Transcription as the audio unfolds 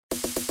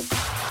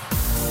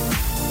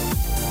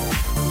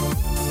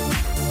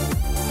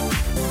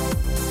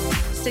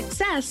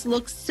Success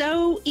looks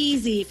so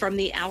easy from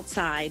the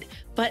outside,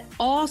 but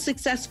all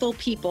successful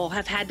people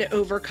have had to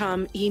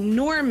overcome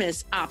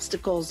enormous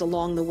obstacles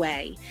along the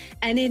way,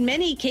 and in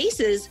many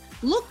cases,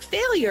 look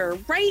failure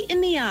right in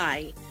the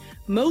eye.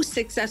 Most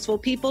successful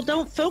people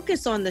don't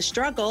focus on the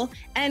struggle,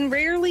 and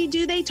rarely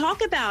do they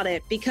talk about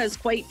it because,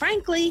 quite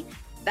frankly,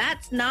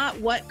 that's not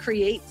what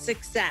creates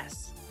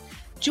success.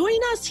 Join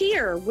us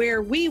here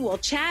where we will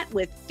chat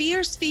with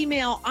fierce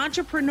female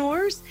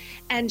entrepreneurs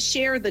and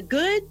share the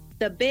good,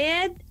 the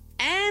bad,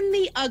 and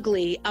the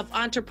ugly of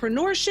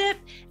entrepreneurship,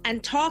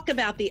 and talk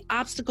about the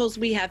obstacles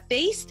we have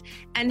faced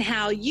and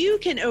how you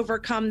can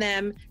overcome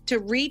them to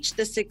reach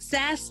the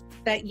success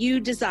that you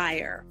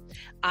desire.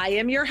 I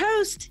am your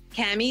host,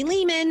 Cami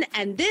Lehman,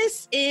 and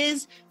this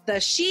is the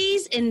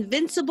She's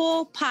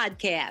Invincible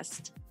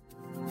podcast.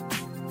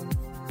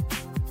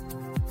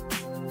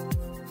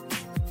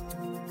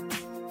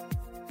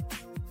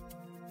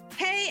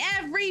 Hey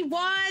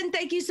everyone,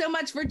 thank you so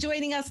much for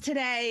joining us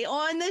today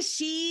on the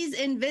She's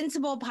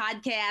Invincible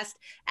podcast.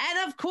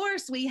 And of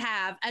course, we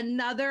have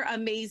another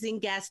amazing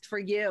guest for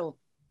you.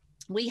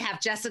 We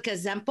have Jessica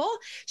Zempel.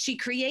 She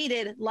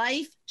created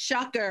Life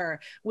Shucker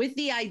with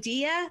the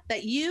idea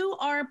that you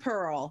are a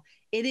pearl.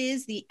 It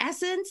is the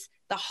essence,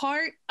 the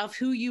heart of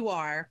who you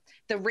are.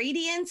 The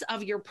radiance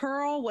of your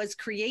pearl was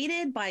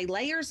created by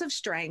layers of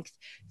strength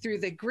through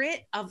the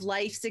grit of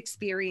life's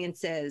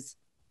experiences.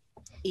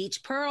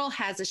 Each pearl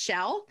has a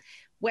shell.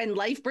 When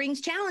life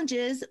brings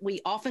challenges,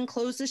 we often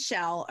close the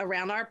shell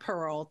around our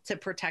pearl to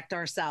protect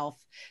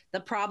ourselves. The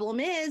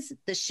problem is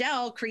the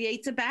shell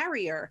creates a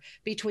barrier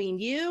between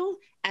you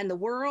and the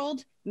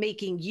world,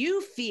 making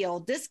you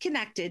feel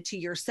disconnected to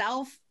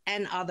yourself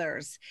and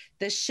others.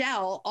 The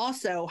shell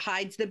also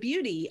hides the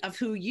beauty of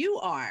who you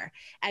are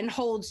and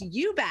holds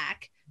you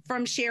back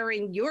from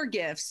sharing your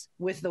gifts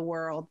with the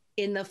world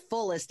in the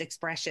fullest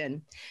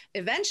expression.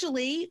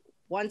 Eventually,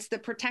 once the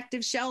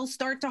protective shells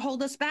start to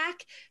hold us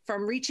back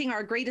from reaching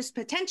our greatest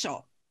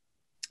potential,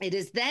 it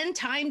is then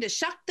time to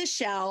shuck the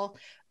shell,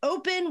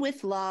 open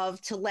with love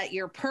to let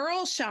your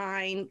pearl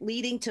shine,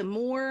 leading to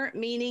more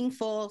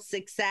meaningful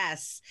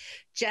success.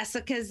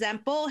 Jessica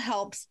Zempel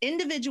helps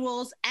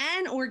individuals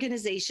and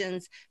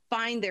organizations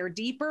find their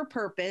deeper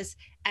purpose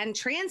and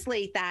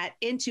translate that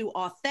into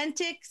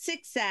authentic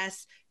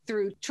success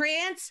through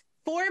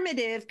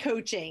transformative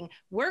coaching,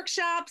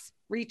 workshops,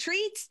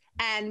 retreats,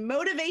 and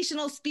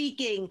motivational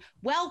speaking.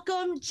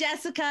 Welcome,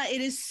 Jessica.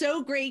 It is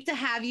so great to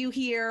have you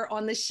here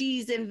on the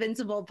She's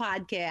Invincible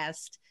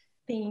podcast.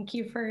 Thank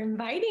you for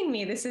inviting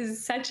me. This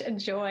is such a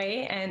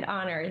joy and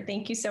honor.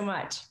 Thank you so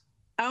much.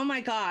 Oh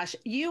my gosh,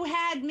 you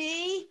had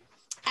me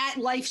at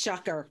Life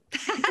Shucker.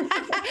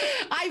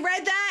 I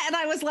read that and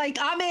I was like,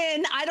 I'm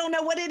in. I don't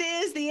know what it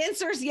is. The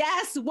answer is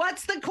yes.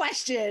 What's the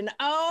question?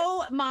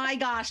 Oh my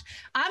gosh.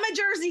 I'm a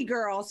Jersey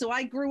girl, so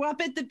I grew up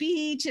at the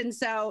beach, and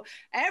so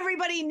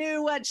everybody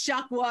knew what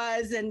shuck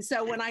was. And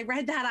so when I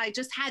read that, I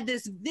just had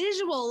this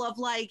visual of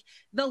like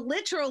the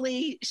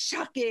literally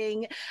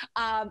shucking.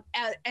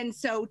 And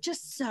so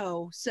just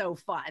so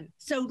fun.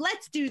 So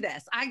let's do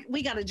this.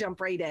 We got to jump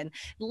right in.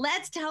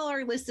 Let's tell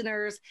our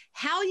listeners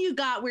how you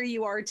got where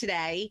you are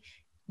today.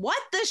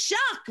 What the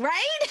shuck,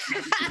 right?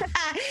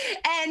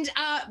 And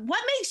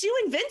what makes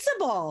you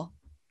invincible?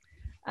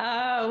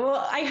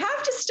 Well, I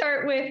have to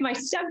start with my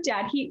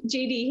stepdad.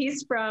 JD,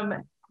 he's from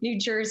New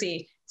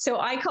Jersey. So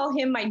I call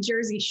him my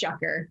Jersey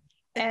shucker.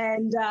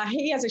 And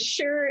he has a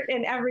shirt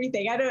and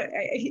everything.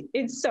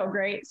 It's so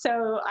great.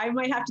 So I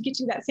might have to get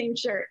you that same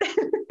shirt.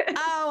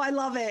 Oh, I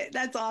love it.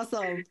 That's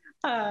awesome.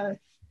 So,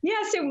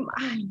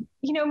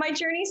 my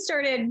journey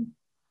started,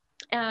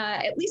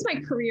 at least my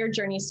career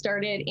journey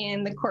started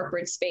in the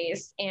corporate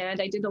space.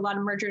 And I did a lot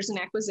of mergers and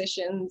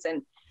acquisitions.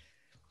 And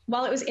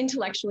while it was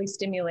intellectually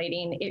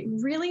stimulating, it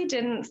really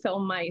didn't fill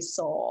my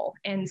soul.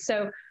 And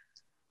so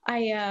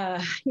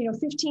I,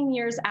 15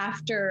 years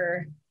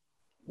after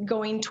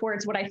going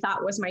towards what I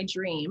thought was my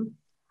dream,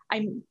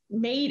 I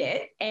made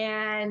it,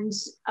 and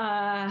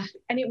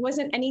it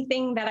wasn't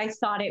anything that I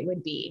thought it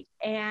would be.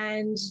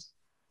 And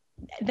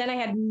then I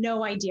had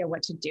no idea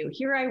what to do.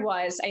 Here I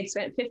was, I'd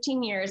spent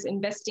 15 years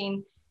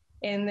investing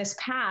in this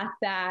path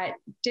that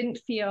didn't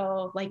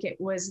feel like it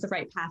was the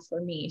right path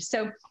for me.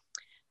 So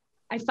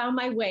I found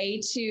my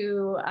way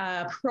to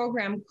a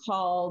program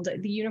called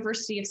the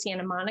University of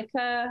Santa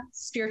Monica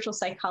Spiritual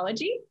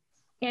Psychology.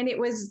 And it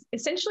was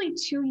essentially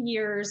 2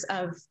 years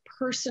of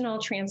personal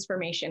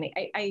transformation.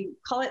 I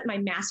call it my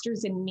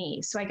master's in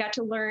me. So I got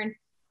to learn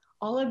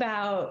all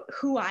about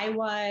who I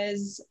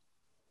was,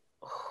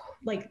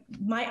 like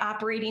my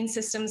operating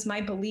systems, my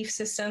belief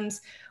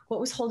systems, what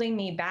was holding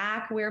me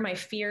back, where my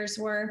fears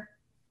were.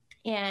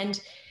 And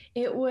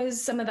it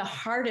was some of the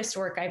hardest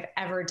work I've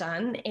ever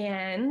done.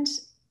 And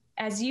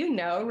as you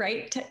know,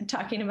 right,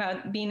 talking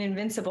about being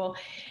invincible,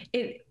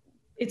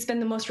 it's been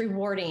the most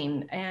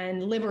rewarding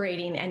and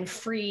liberating and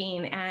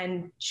freeing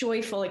and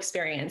joyful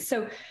experience.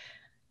 So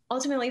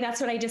ultimately,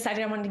 that's what I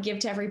decided I wanted to give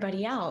to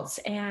everybody else.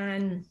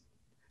 And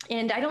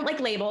I don't like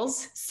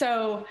labels.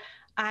 So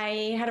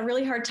I had a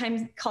really hard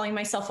time calling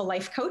myself a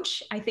life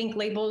coach. I think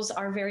labels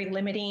are very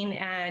limiting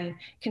and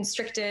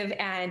constrictive,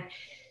 and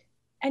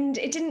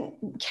it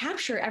didn't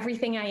capture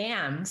everything I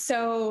am.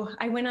 So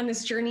I went on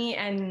this journey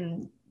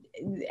and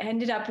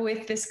ended up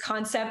with this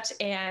concept,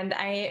 and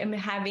I am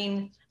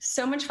having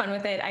so much fun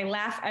with it. I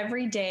laugh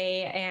every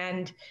day.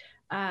 And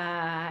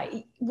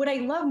what I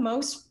love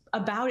most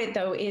about it,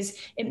 though, is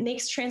it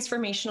makes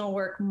transformational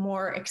work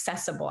more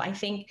accessible. I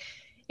think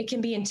it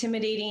can be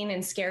intimidating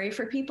and scary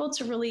for people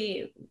to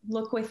really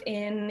look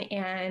within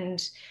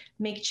and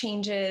make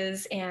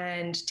changes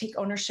and take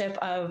ownership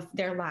of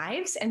their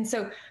lives. And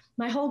so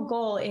my whole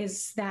goal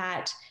is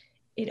that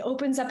it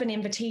opens up an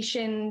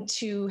invitation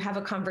to have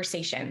a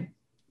conversation.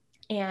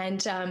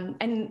 And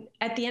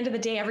at the end of the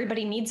day,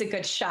 everybody needs a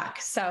good shuck.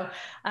 So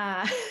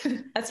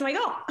that's my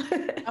goal.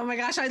 Oh my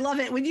gosh, I love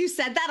it. When you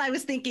said that, I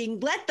was thinking,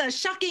 let the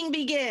shucking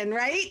begin,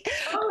 right?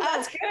 Oh,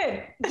 that's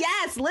good.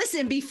 Yes.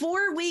 Listen,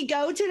 before we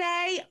go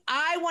today,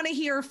 I want to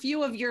hear a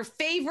few of your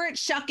favorite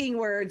shucking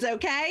words.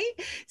 Okay.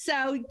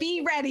 So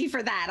be ready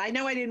for that. I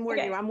know I didn't warn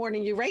you. I'm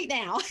warning you right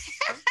now.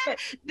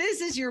 This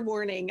is your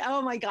warning.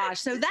 Oh my gosh.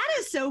 So that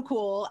is so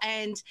cool.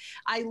 And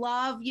I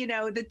love,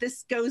 that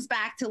this goes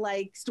back to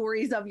like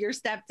stories of your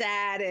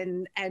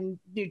stepdad and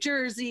New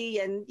Jersey.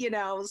 And,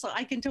 so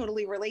I can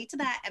totally relate to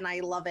that. And I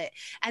love it.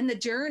 And the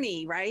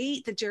journey,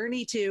 right? The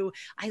journey to,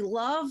 I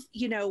love,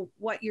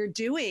 what you're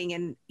doing.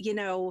 And,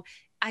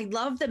 I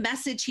love the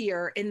message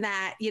here in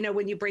that,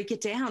 when you break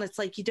it down, it's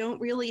like you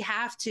don't really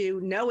have to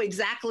know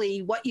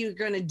exactly what you're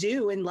going to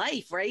do in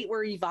life, right?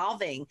 We're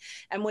evolving.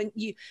 And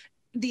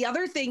the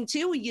other thing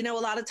too, a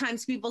lot of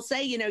times people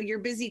say, you're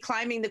busy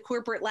climbing the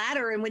corporate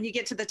ladder, and when you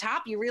get to the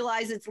top, you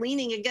realize it's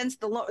leaning against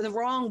the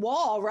wrong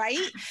wall,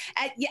 right?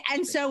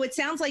 And so it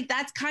sounds like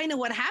that's kind of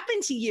what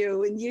happened to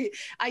you. And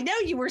I know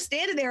you were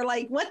standing there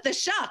like, what the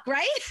shuck,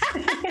 right? How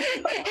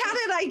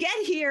did I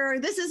get here?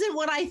 This isn't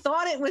what I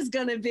thought it was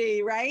going to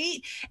be, right?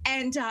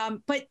 And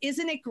but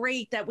isn't it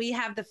great that we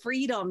have the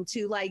freedom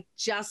to like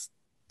just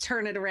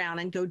turn it around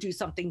and go do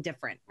something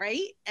different,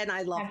 right? And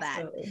I love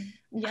Absolutely.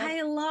 That. Yep.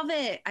 I love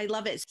it. I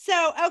love it.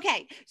 So,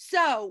 okay.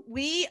 So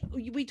we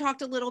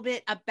talked a little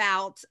bit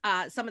about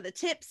some of the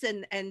tips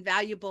and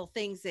valuable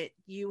things that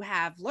you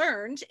have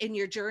learned in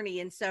your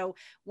journey. And so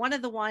one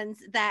of the ones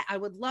that I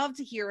would love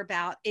to hear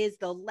about is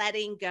the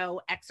letting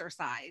go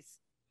exercise.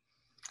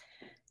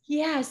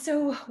 Yeah.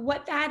 So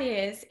what that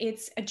is,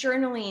 it's a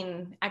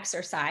journaling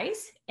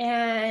exercise,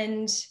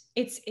 and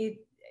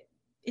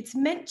it's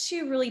meant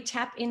to really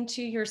tap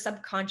into your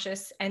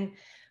subconscious and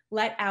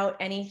let out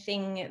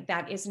anything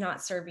that is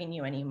not serving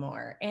you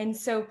anymore. And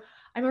so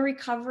I'm a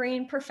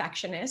recovering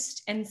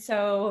perfectionist. And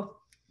so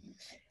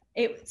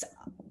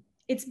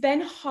it's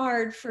been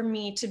hard for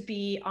me to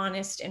be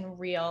honest and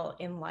real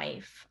in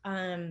life.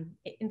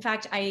 In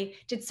fact, I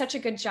did such a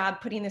good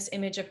job putting this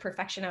image of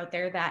perfection out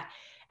there that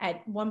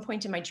at one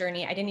point in my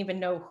journey, I didn't even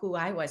know who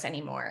I was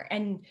anymore.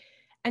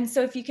 And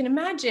so if you can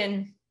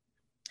imagine,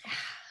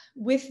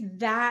 with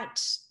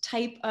that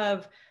type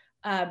of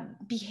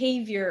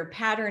behavior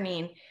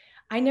patterning,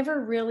 I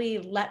never really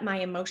let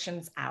my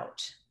emotions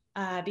out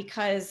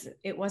because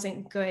it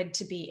wasn't good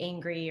to be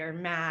angry or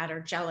mad or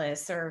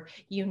jealous or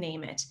you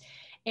name it.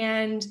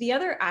 And the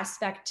other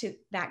aspect to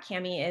that,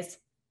 Cami, is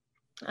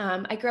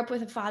I grew up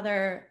with a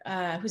father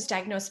who's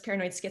diagnosed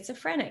paranoid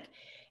schizophrenic.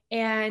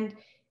 And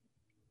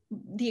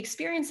the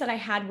experience that I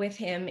had with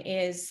him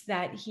is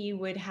that he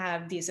would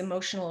have these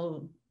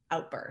emotional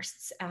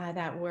outbursts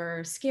that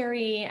were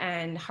scary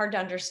and hard to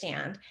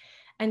understand.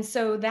 And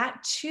so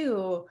that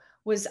too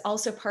was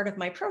also part of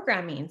my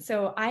programming.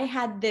 So I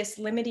had this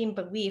limiting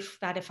belief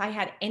that if I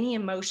had any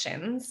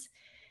emotions,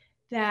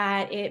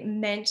 that it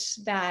meant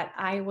that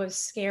I was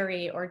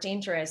scary or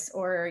dangerous,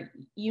 or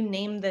you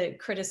name the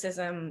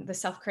criticism, the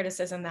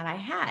self-criticism that I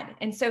had.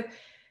 And so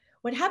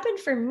what happened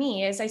for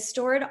me is I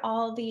stored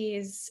all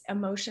these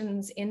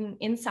emotions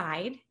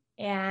inside,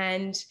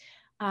 and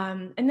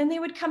then they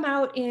would come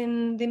out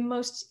in the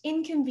most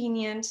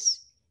inconvenient,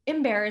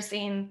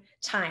 embarrassing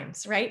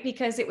times, right?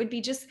 Because it would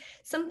be just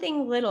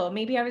something little.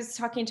 Maybe I was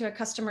talking to a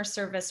customer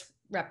service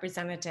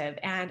representative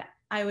and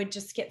I would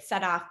just get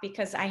set off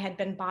because I had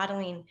been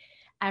bottling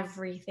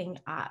everything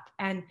up.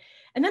 And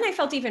then I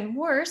felt even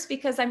worse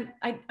because I'm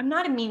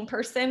not a mean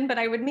person, but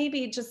I would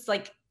maybe just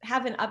like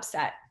have an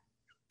upset.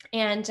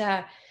 And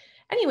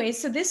anyway,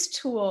 so this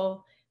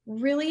tool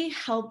really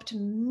helped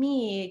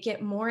me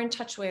get more in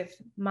touch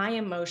with my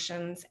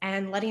emotions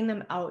and letting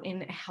them out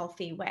in a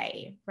healthy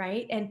way,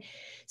 right? And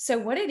so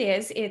what it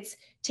is, it's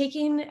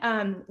taking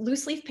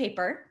loose leaf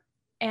paper,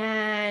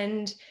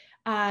 and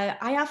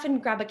I often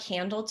grab a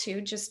candle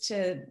too, just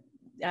to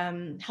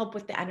help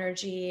with the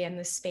energy and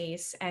the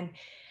space.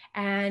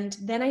 And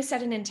then I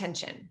set an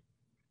intention.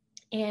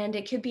 And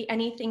it could be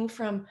anything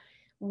from,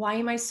 why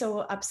am I so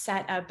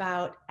upset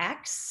about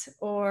X?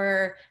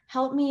 Or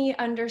help me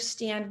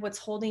understand what's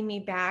holding me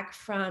back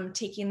from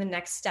taking the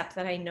next step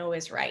that I know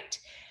is right.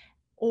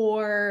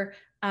 Or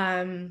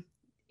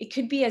it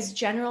could be as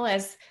general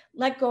as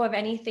let go of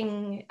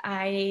anything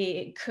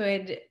I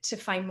could to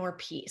find more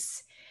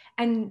peace.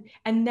 And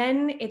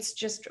then it's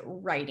just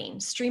writing,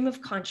 stream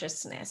of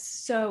consciousness.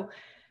 So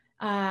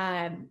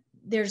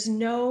there's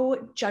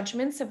no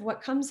judgments of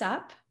what comes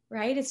up,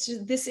 right? It's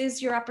just, this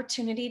is your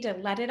opportunity to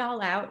let it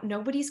all out.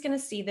 Nobody's going to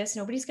see this.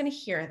 Nobody's going to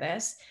hear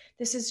this.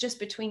 This is just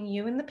between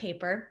you and the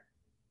paper.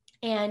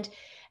 And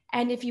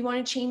if you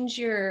want to change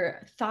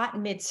your thought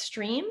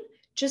midstream,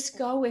 just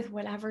go with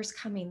whatever's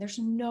coming. There's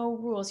no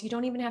rules. You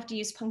don't even have to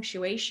use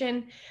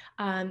punctuation.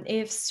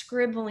 If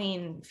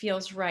scribbling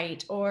feels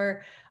right,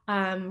 or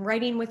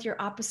writing with your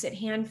opposite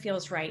hand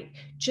feels right,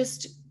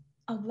 just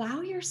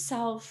allow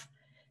yourself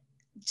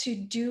to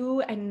do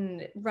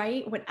and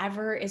write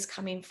whatever is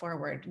coming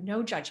forward.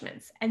 No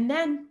judgments. And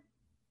then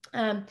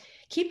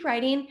keep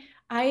writing.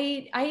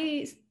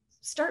 I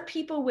start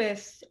people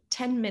with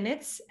 10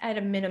 minutes at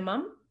a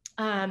minimum.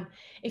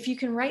 If you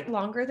can write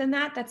longer than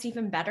that, that's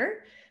even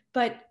better.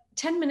 But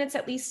 10 minutes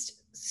at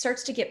least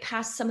starts to get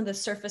past some of the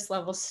surface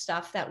level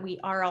stuff that we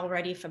are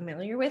already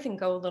familiar with and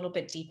go a little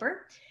bit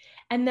deeper.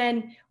 And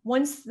then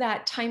once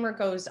that timer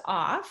goes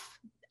off,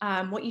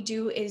 what you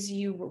do is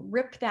you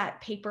rip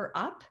that paper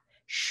up,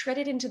 shred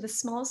it into the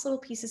smallest little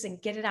pieces,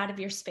 and get it out of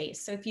your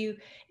space. So if you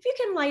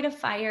can light a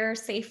fire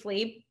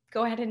safely,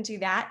 go ahead and do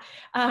that.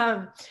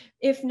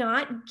 If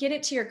not, get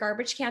it to your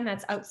garbage can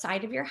that's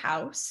outside of your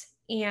house.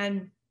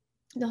 And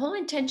the whole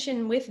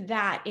intention with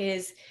that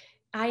is,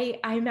 I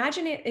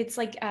imagine it's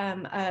like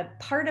a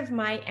part of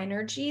my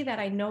energy that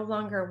I no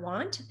longer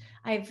want.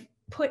 I've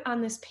put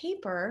on this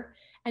paper,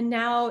 and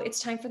now it's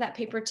time for that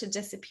paper to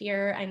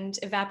disappear and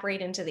evaporate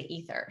into the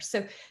ether.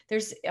 So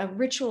there's a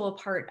ritual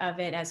part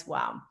of it as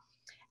well.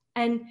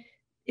 And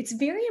it's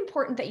very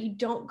important that you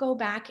don't go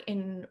back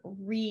and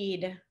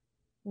read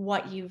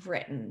what you've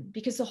written,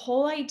 because the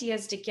whole idea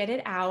is to get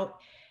it out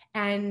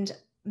and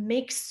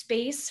make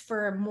space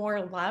for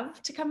more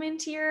love to come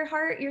into your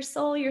heart, your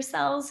soul, your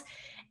cells.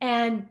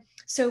 And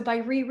so by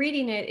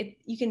rereading it,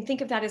 you can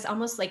think of that as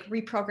almost like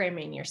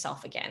reprogramming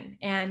yourself again.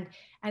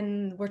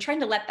 And we're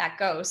trying to let that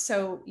go.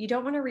 So you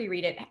don't want to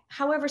reread it.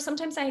 However,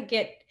 sometimes I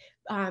get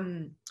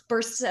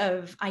bursts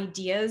of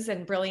ideas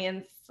and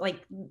brilliance,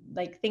 like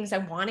things I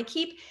want to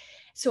keep.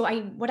 So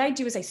what I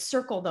do is I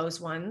circle those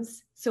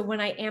ones. So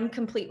when I am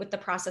complete with the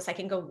process, I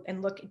can go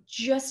and look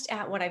just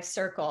at what I've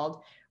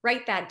circled,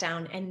 write that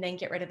down, and then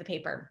get rid of the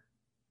paper.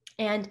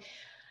 And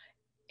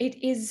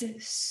it is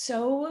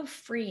so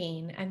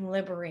freeing and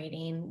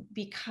liberating,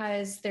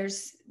 because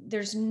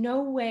there's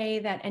no way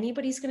that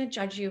anybody's going to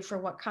judge you for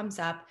what comes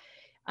up.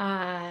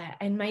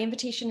 And my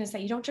invitation is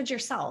that you don't judge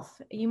yourself.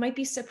 You might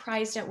be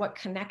surprised at what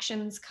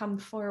connections come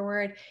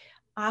forward,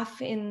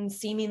 often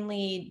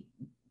seemingly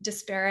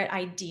disparate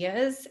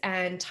ideas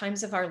and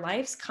times of our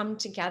lives come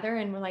together,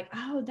 and we're like,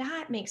 oh,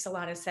 that makes a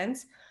lot of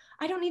sense.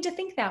 I don't need to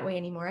think that way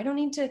anymore. I don't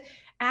need to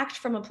act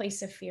from a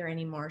place of fear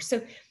anymore.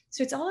 So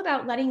it's all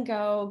about letting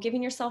go,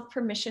 giving yourself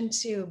permission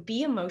to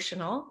be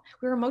emotional.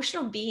 We're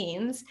emotional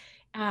beings.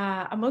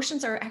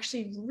 Emotions are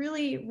actually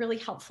really, really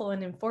helpful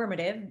and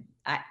informative.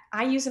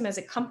 I use them as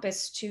a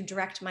compass to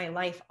direct my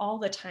life all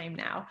the time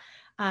now.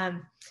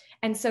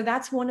 And so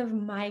that's one of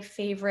my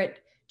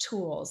favorite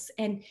tools,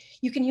 and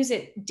you can use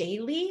it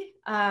daily,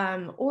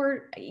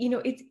 or,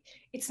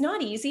 it's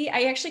not easy.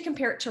 I actually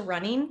compare it to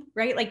running,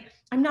 right? Like,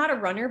 I'm not a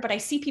runner, but I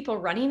see people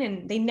running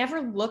and they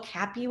never look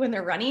happy when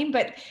they're running,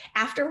 but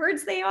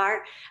afterwards they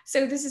are.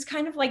 So this is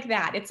kind of like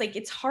that. It's like,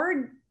 it's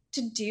hard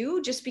to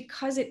do just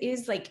because it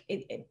is like,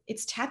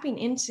 it's tapping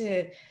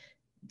into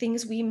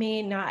things we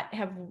may not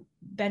have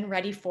been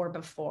ready for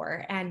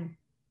before.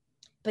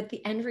 But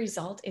the end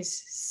result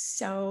is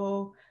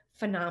so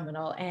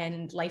phenomenal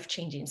and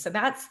life-changing. So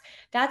that's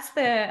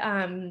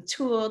the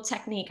tool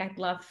technique I'd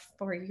love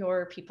for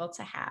your people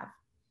to have.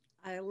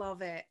 I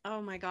love it. Oh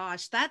my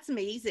gosh, that's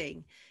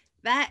amazing.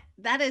 That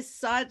is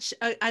such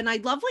and I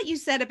love what you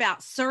said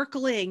about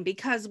circling,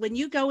 because when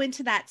you go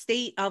into that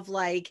state of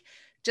like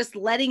just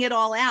letting it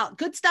all out,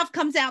 good stuff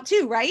comes out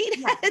too, right?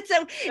 Yeah,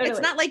 so totally.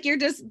 It's not like you're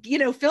just,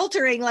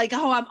 filtering like,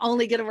 oh, I'm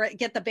only going to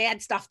get the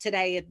bad stuff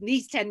today in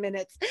these 10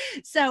 minutes.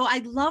 So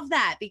I love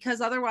that,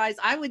 because otherwise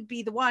I would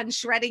be the one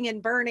shredding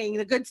and burning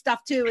the good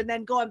stuff too, and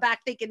then going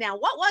back thinking, now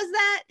what was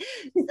that?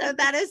 So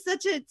that is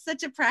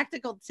such a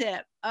practical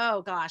tip.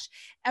 Oh gosh.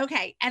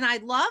 Okay. And I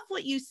love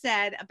what you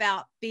said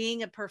about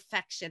being a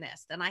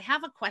perfectionist. And I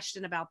have a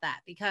question about that,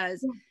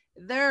 because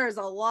there's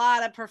a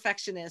lot of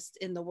perfectionists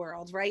in the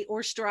world, right?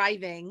 Or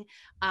striving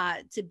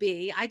to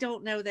be. I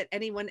don't know that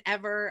anyone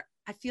ever,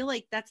 I feel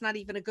like that's not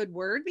even a good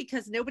word,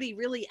 because nobody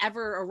really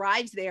ever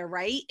arrives there,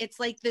 right? It's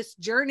like this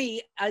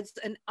journey, it's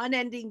an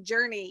unending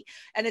journey,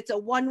 and it's a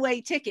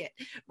one-way ticket,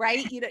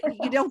 right? You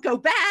don't go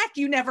back,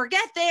 you never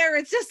get there.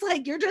 It's just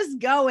like, you're just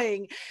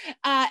going.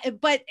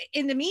 But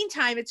in the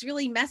meantime, it's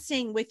really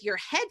messing with your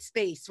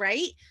headspace,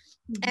 right?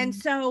 Mm-hmm. And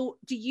so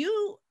do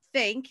you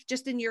think,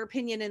 just in your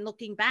opinion and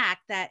looking back,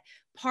 that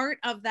part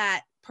of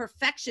that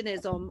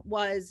perfectionism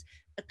was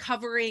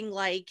covering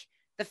like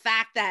the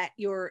fact that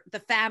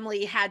the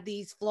family had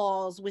these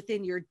flaws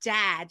within your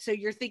dad. So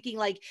you're thinking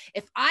like,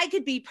 if I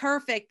could be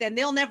perfect, then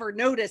they'll never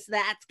notice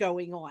that's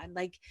going on.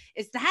 Like,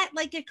 is that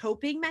like a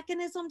coping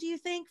mechanism, do you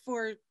think,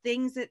 for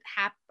things that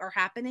are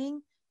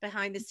happening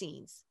behind the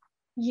scenes?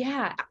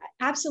 Yeah,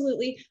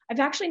 absolutely. I've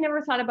actually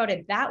never thought about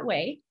it that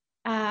way.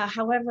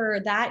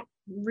 However, that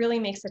really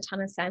makes a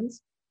ton of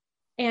sense.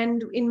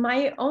 And in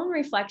my own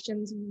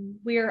reflections,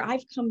 where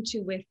I've come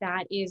to with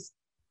that is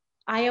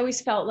I always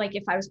felt like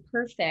if I was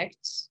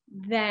perfect,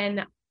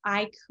 then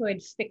I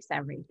could fix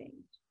everything,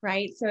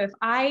 right? So if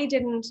I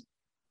didn't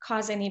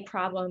cause any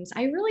problems,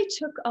 I really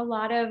took a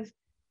lot of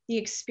the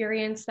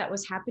experience that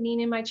was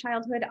happening in my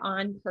childhood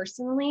on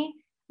personally.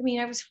 I mean,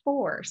 I was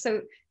 4,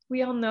 so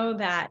we all know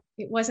that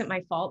it wasn't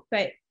my fault,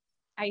 but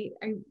I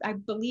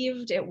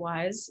believed it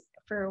was,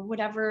 for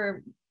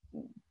whatever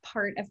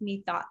part of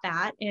me thought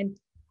that. And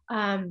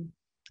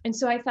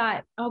so I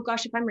thought, oh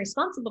gosh, if I'm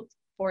responsible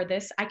for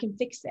this, I can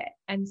fix it.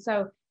 And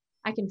so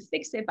I can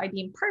fix it by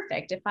being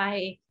perfect. If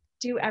I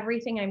do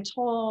everything I'm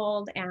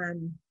told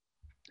and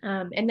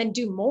then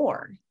do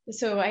more.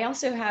 So I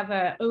also have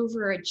a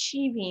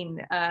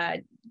overachieving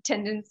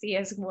tendency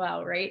as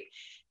well, right?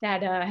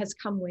 That has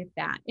come with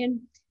that.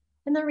 And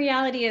the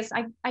reality is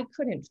I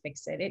couldn't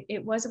fix it.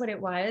 It was what it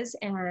was.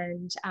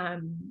 And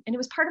it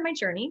was part of my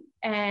journey.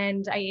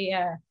 And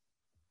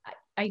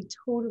I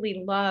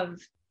totally love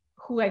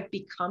who I've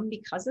become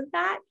because of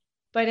that.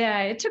 But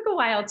it took a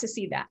while to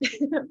see that.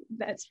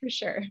 That's for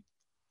sure.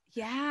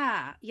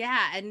 Yeah.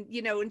 Yeah. And,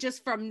 and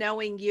just from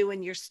knowing you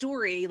and your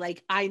story,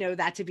 like, I know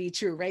that to be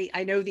true, right?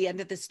 I know the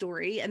end of the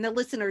story and the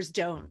listeners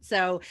don't.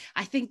 So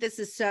I think this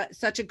is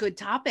such a good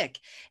topic.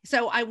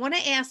 So I want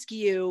to ask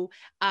you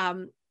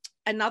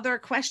another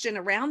question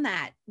around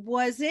that.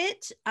 Was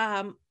it,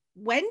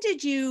 when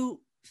did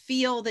you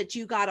feel that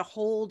you got a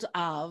hold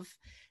of,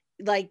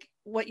 like,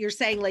 what you're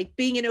saying, like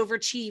being an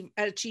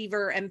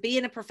overachiever and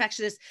being a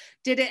perfectionist?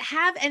 Did it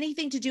have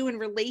anything to do in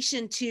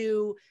relation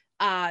to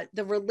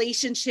the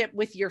relationship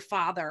with your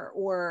father,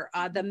 or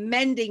the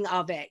mending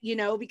of it,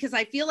 because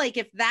I feel like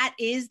if that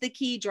is the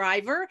key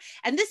driver,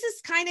 and this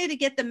is kind of to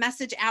get the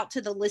message out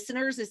to the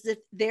listeners, is if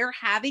they're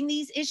having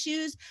these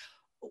issues,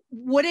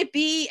 would it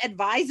be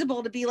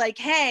advisable to be like,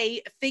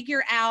 hey,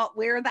 figure out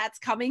where that's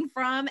coming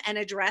from and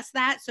address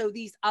that, so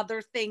these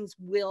other things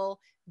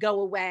will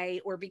go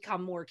away or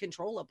become more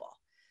controllable?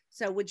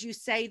 So would you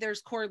say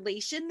there's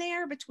correlation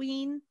there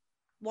between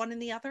one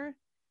and the other?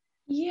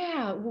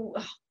 Yeah.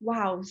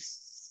 Wow.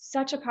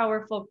 Such a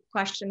powerful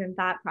question and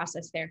thought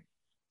process there.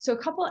 So, a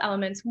couple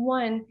elements.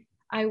 One,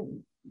 I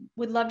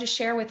would love to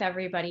share with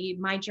everybody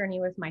my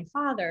journey with my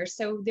father.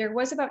 So, there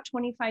was about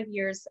 25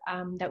 years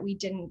that we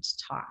didn't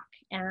talk.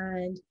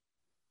 And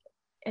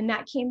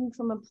that came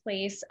from a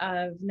place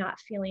of not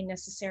feeling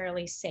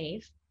necessarily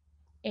safe.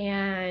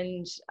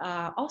 And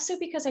also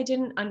because I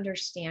didn't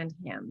understand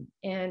him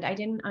and I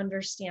didn't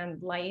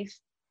understand life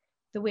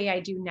the way I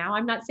do now.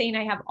 I'm not saying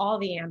I have all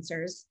the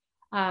answers.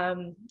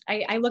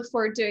 I look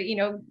forward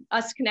to,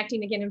 us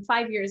connecting again in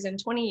 5 years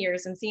and 20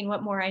 years and seeing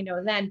what more I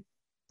know then.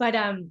 But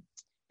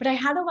I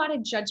had a lot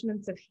of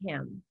judgments of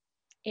him,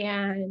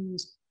 and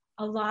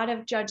a lot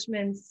of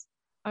judgments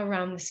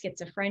around the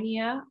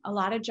schizophrenia, a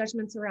lot of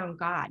judgments around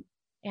God.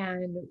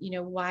 And,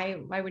 why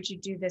would you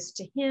do this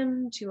to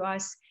him, to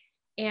us?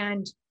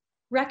 And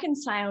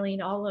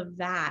reconciling all of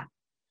that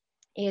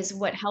is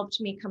what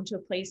helped me come to a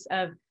place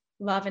of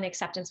love and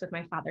acceptance with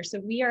my father. So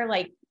we are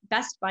like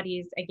best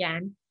buddies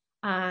again.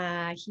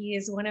 He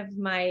is one of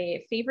my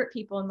favorite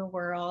people in the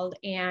world.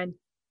 And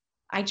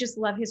I just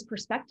love his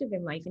perspective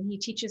in life. And he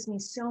teaches me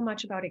so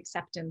much about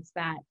acceptance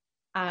that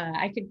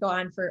I could go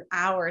on for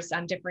hours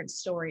on different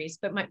stories.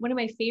 But one of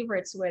my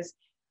favorites was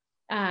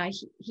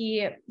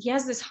he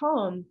has this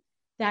home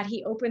that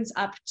he opens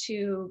up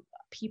to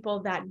people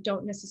that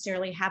don't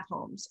necessarily have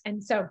homes.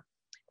 And so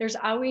there's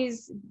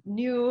always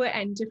new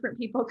and different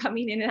people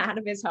coming in and out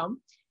of his home.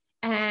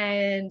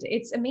 And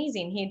it's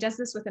amazing. He does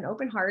this with an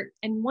open heart.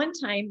 And one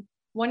time,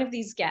 one of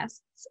these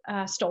guests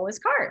stole his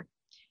car.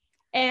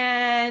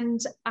 And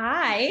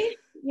I,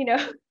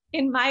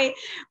 in my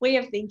way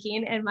of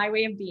thinking and my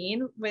way of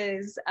being,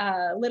 was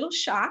a little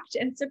shocked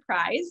and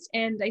surprised.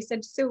 And I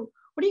said, so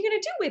what are you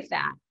going to do with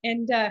that?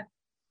 And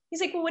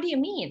he's like, well, what do you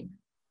mean?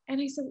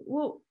 And I said,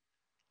 well,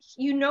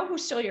 you know who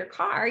stole your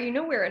car. You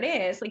know where it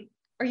is. Like,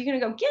 are you going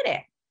to go get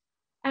it?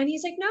 And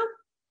he's like, no.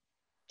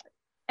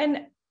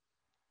 And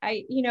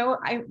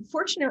I'm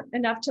fortunate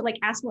enough to like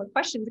ask more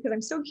questions because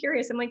I'm so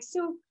curious. I'm like,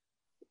 so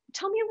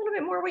tell me a little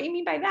bit more what you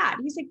mean by that.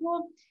 He's like,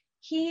 well,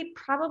 he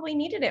probably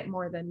needed it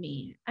more than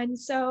me. And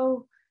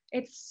so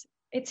it's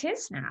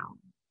his now.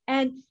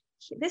 And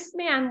this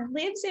man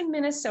lives in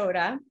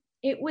Minnesota.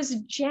 It was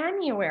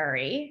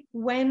January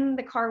when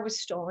the car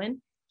was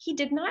stolen. He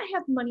did not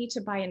have money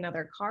to buy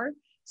another car.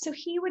 So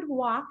he would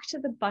walk to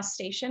the bus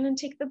station and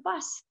take the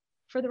bus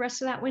for the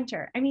rest of that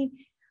winter. I mean,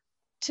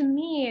 to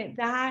me,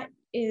 that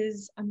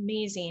is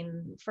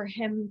amazing for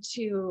him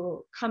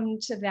to come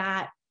to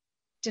that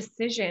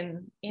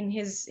decision in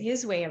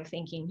his way of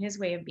thinking, his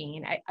way of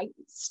being. I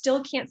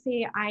still can't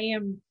say I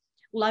am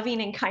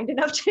loving and kind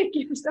enough to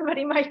give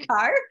somebody my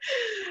car.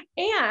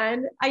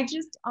 And I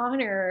just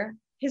honor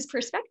his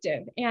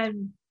perspective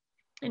and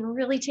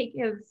really take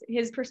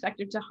his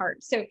perspective to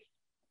heart. So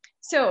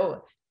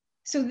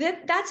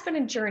that's been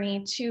a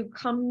journey to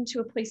come to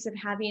a place of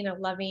having a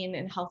loving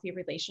and healthy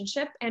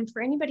relationship. And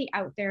for anybody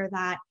out there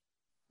that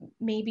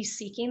may be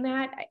seeking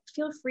that,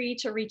 feel free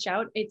to reach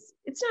out. It's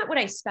not what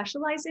I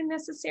specialize in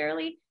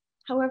necessarily.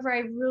 However,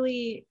 I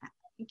really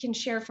can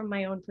share from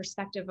my own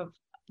perspective of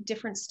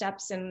different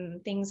steps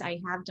and things I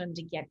have done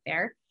to get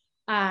there.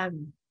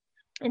 And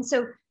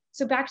so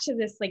back to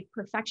this like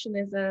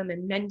perfectionism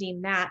and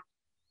mending that,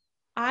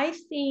 I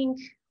think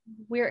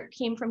where it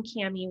came from,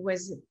 Cami,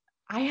 was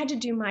I had to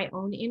do my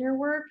own inner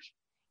work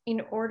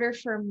in order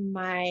for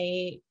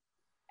my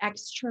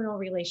external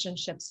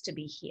relationships to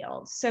be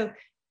healed. So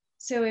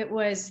it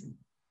was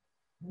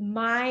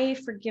my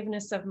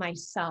forgiveness of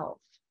myself.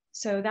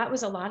 So that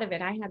was a lot of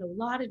it. I had a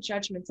lot of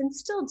judgments and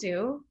still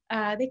do.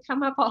 They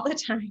come up all the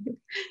time.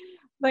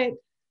 But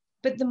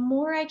the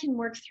more I can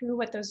work through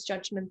what those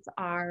judgments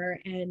are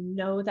and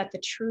know that the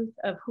truth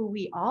of who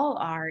we all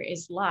are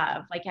is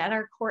love, like at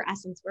our core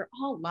essence, we're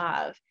all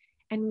love.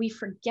 And we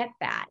forget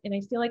that. And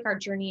I feel like our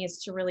journey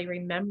is to really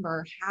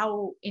remember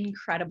how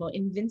incredible,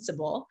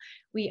 invincible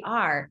we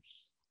are.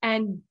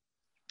 And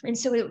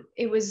so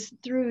it was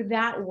through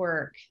that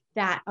work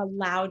that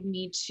allowed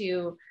me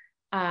to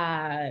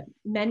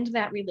mend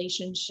that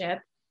relationship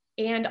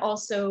and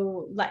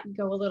also let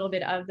go a little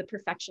bit of the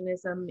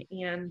perfectionism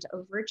and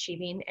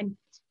overachieving. And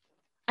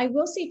I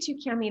will say too,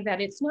 Cami,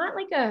 that it's not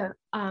like a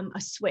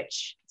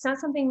switch. It's not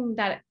something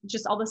that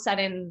just all of a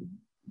sudden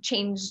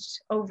changed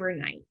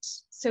overnight.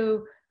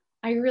 So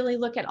I really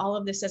look at all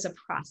of this as a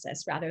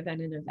process rather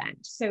than an event.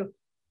 So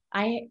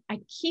I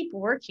keep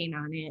working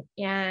on it,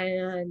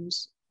 and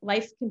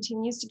life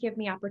continues to give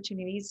me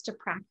opportunities to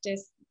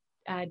practice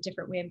a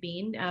different way of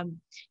being.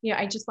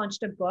 I just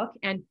launched a book,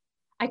 and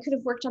I could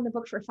have worked on the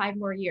book for 5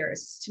 more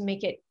years to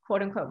make it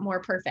quote unquote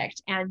more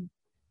perfect. And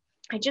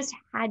I just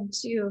had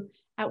to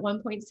at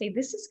one point say,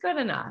 this is good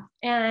enough.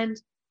 And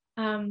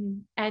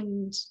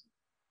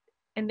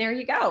there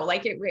you go.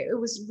 Like it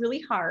was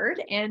really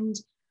hard. And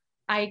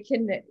I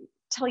can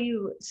tell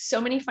you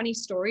so many funny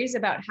stories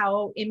about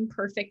how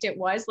imperfect it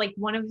was. Like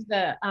one of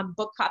the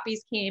book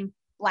copies came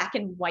black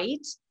and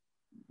white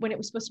when it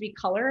was supposed to be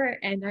color.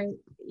 And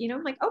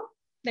I'm like, oh,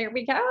 there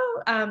we go.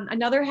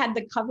 Another had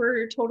the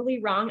cover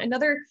totally wrong.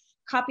 Another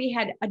copy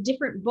had a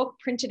different book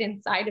printed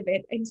inside of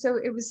it. And so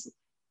it was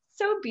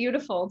so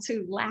beautiful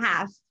to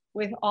laugh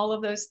with all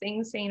of those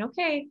things, saying,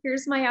 okay,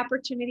 here's my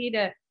opportunity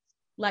to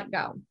let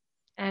go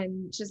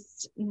and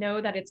just know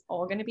that it's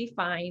all going to be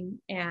fine.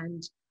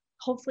 And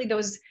hopefully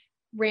those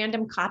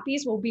random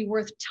copies will be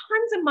worth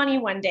tons of money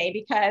one day,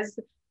 because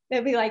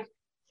they'll be like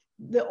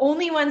the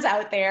only ones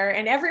out there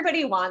and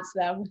everybody wants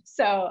them.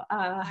 So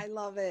I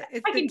love it.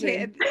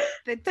 It's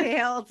the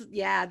tales.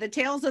 Yeah. The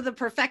tales of the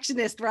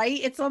perfectionist, right?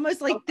 It's almost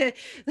like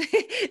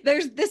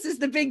this is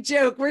the big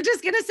joke. We're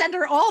just going to send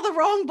her all the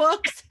wrong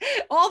books,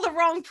 all the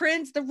wrong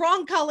prints, the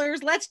wrong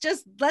colors. Let's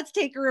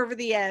take her over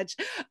the edge.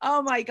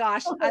 Oh my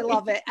gosh. I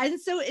love it.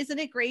 And so isn't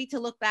it great to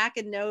look back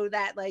and know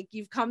that like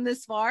you've come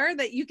this far,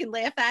 that you can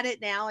laugh at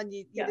it now and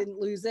you didn't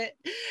lose it.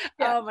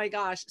 Yeah. Oh my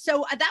gosh.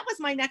 So that was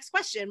my next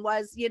question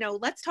was,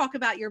 let's talk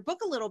about your book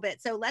a little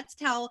bit. So let's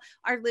tell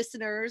our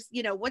listeners,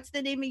 what's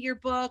the name of your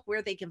book,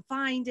 where they can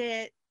find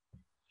it.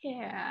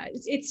 Yeah,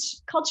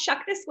 it's called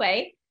Shuck This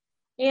Way.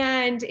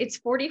 And it's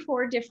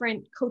 44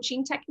 different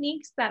coaching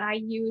techniques that I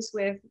use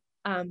with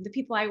the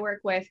people I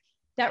work with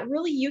that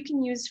really you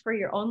can use for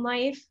your own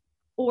life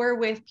or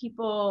with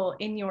people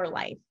in your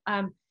life.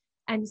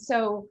 And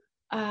so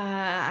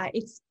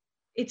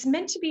it's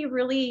meant to be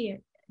really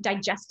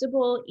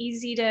digestible,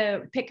 easy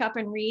to pick up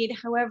and read.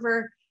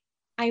 However,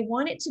 I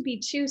want it to be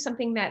too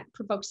something that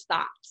provokes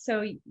thought.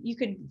 So you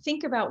could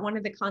think about one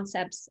of the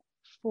concepts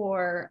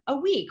for a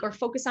week or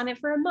focus on it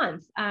for a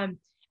month and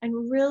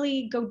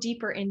really go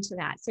deeper into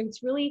that. So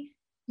it's really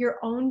your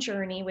own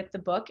journey with the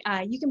book.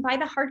 You can buy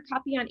the hard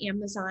copy on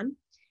Amazon.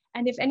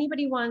 And if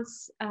anybody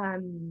wants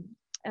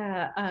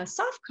a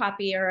soft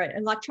copy or an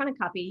electronic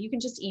copy, you can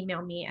just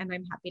email me and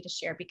I'm happy to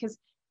share, because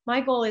my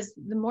goal is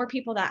the more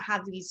people that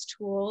have these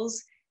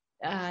tools,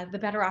 the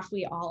better off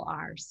we all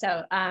are.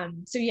 So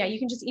yeah, you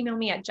can just email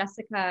me at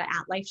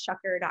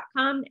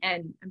jessica@lifeshucker.com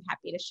and I'm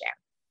happy to share.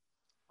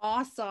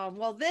 Awesome.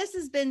 Well, this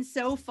has been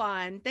so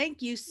fun.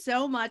 Thank you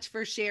so much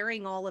for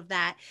sharing all of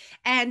that.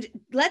 And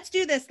let's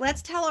do this.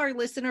 Let's tell our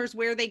listeners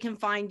where they can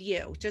find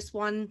you. Just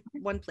one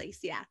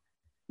place. Yeah.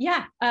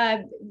 Yeah.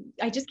 I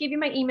just gave you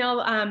my email.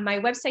 My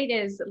website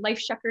is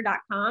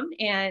lifeshucker.com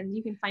and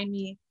you can find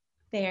me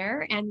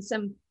there, and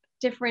some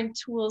different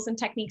tools and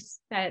techniques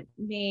that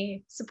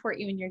may support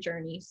you in your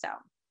journey. So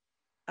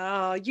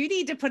Oh, you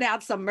need to put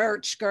out some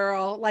merch,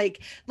 girl.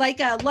 Like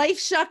a Life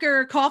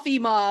Shucker coffee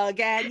mug,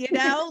 and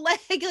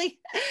like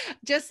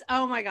just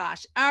oh my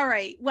gosh. All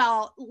right.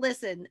 Well,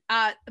 listen,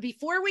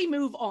 before we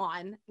move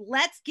on,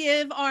 let's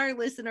give our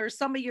listeners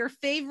some of your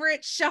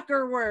favorite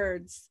Shucker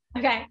words.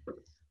 Okay.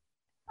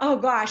 Oh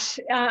gosh.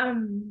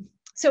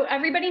 So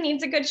everybody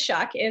needs a good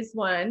shuck is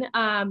one.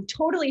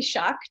 Totally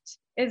shucked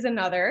is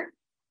another.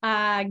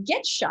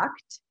 Get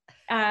shucked.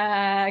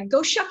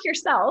 Go shuck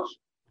yourself.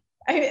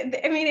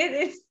 I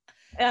mean,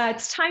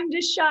 it's time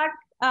to shuck.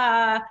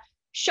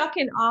 Shuck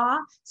and awe.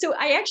 So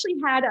I actually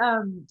had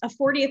a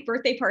 40th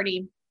birthday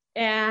party,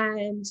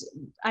 and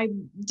I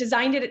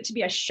designed it to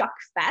be a shuck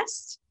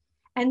fest.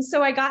 And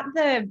so I got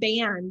the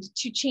band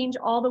to change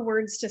all the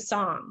words to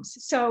songs.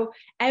 So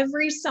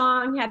every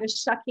song had a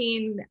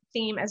shucking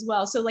theme as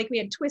well. So like we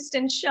had Twist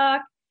and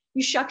Shuck,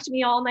 You Shucked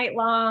Me All Night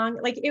Long.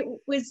 Like it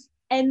was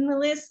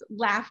endless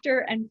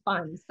laughter and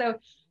fun. So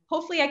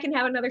hopefully I can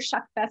have another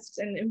Shuck Fest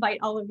and invite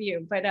all of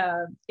you. But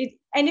and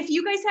if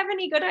you guys have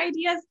any good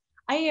ideas,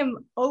 I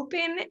am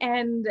open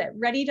and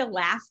ready to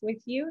laugh with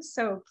you.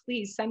 So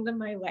please send them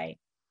my way.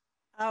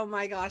 Oh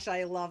my gosh,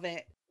 I love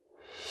it.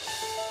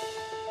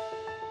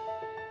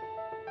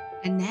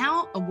 And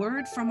now a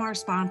word from our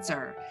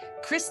sponsor.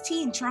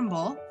 Christine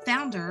Trumbull,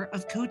 founder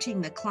of Coaching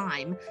the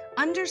Climb,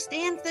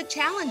 understands the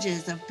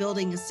challenges of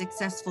building a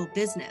successful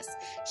business.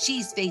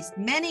 She's faced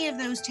many of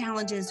those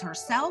challenges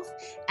herself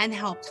and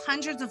helped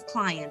hundreds of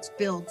clients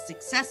build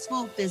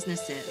successful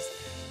businesses.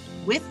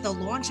 With the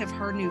launch of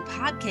her new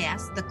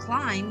podcast, The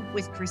Climb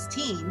with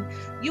Christine,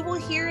 you will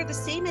hear the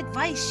same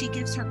advice she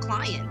gives her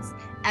clients,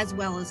 as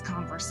well as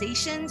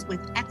conversations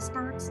with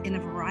experts in a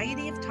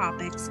variety of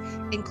topics,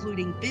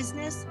 including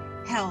business,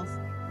 health,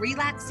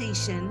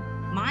 relaxation,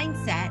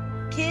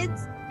 mindset,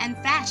 kids, and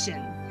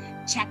fashion.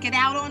 Check it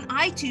out on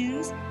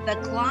iTunes, The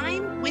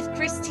Climb with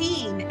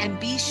Christine, and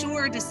be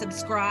sure to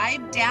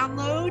subscribe,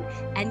 download,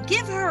 and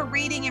give her a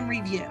rating and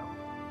review.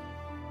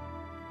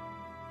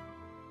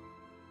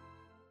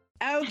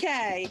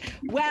 Okay.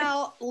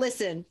 Well,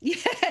 listen,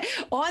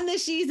 on the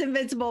She's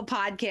Invincible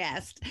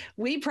podcast,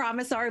 we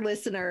promise our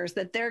listeners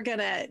that they're going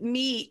to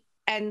meet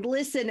and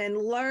listen and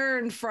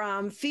learn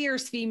from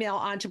fierce female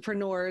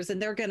entrepreneurs,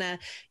 and they're going to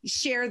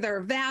share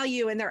their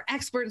value and their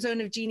expert zone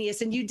of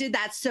genius. And you did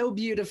that so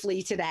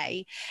beautifully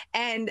today.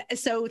 And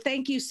so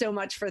thank you so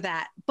much for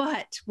that.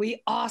 But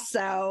we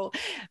also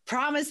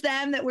promise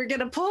them that we're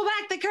going to pull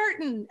back the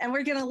curtain and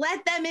we're going to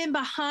let them in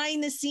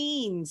behind the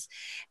scenes,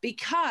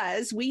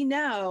 because we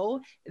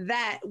know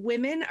that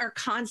women are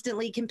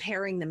constantly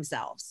comparing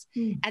themselves.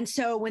 And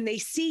so when they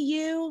see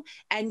you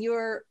and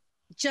you're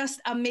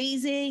just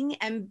amazing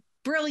and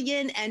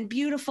brilliant and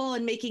beautiful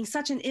and making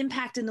such an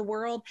impact in the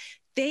world,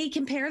 they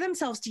compare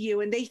themselves to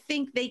you and they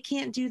think they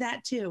can't do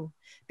that too,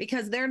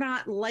 because they're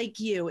not like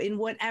you in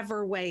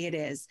whatever way it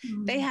is.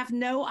 They have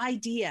no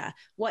idea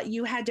what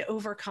you had to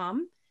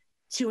overcome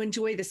to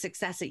enjoy the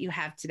success that you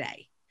have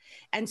today.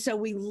 And so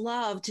we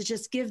love to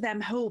just give them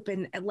hope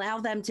and allow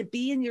them to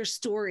be in your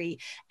story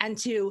and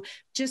to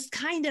just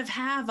kind of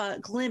have a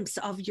glimpse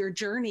of your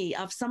journey,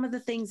 of some of the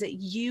things that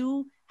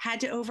you had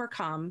to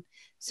overcome,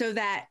 so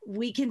that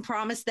we can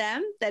promise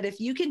them that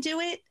if you can do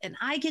it and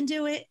I can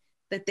do it,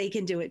 that they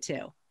can do it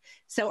too.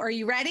 So are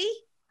you ready?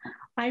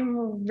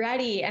 I'm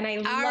ready. And I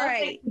love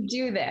that you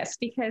do this,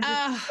 because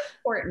it's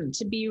important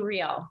to be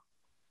real.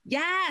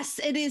 Yes,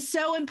 it is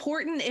so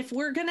important. If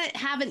we're going to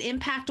have an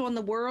impact on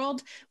the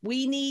world,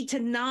 we need to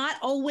not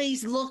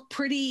always look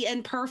pretty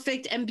and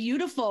perfect and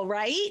beautiful,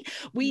 right?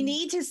 We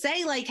need to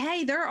say like,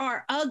 hey, there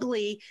are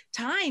ugly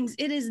times.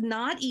 It is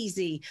not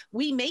easy.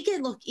 We make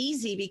it look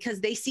easy because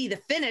they see the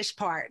finished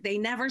part. They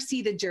never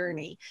see the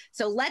journey.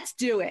 So let's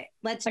do it.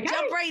 Let's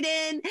jump right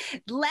in.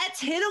 Let's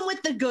hit them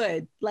with the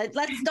good.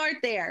 Let's start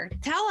there.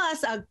 Tell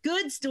us a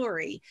good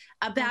story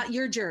about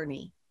your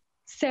journey.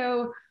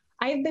 So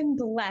I've been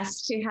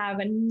blessed to have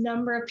a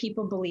number of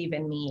people believe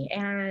in me.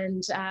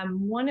 And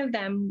one of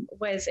them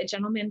was a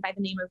gentleman by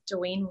the name of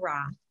Dwayne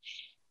Roth.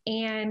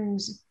 And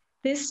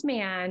this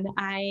man,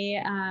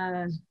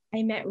 I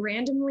met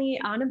randomly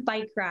on a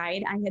bike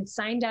ride. I had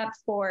signed up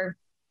for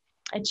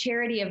a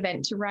charity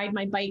event to ride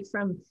my bike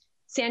from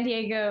San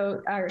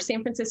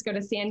Francisco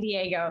to San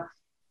Diego,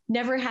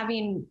 never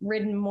having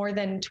ridden more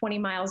than 20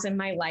 miles in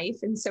my life.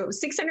 And so it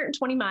was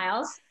 620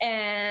 miles,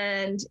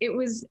 and it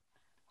was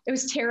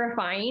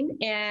terrifying.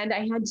 And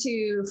I had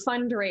to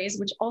fundraise,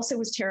 which also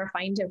was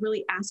terrifying, to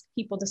really ask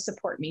people to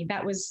support me.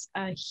 That was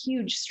a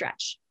huge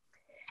stretch.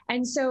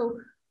 And so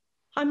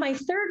on my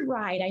third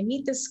ride, I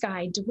meet this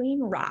guy, Dwayne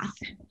Roth,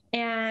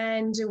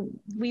 and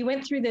we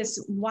went through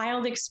this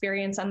wild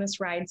experience on this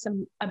ride.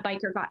 A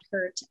biker got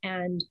hurt,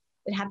 and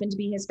it happened to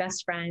be his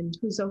best friend,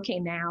 who's okay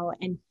now.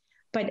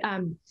 But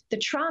the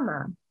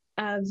trauma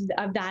of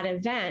that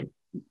event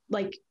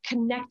like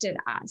connected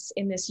us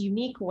in this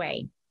unique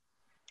way.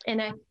 And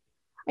I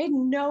had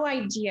no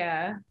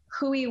idea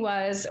who he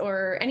was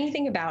or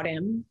anything about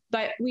him,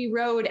 but we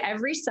rode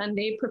every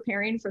Sunday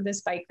preparing for this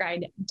bike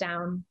ride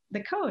down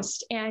the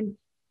coast. And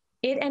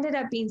it ended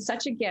up being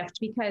such a gift,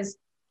 because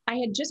I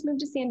had just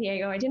moved to San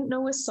Diego. I didn't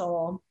know a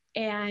soul.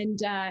 And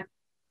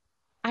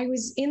I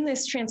was in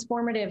this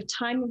transformative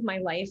time of my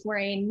life where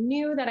I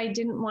knew that I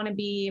didn't want to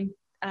be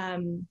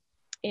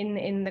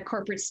in the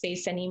corporate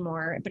space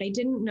anymore, but I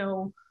didn't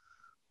know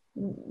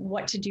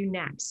what to do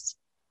next.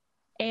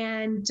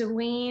 And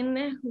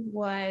Dwayne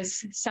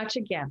was such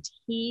a gift.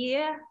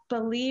 He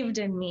believed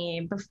in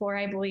me before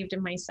I believed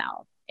in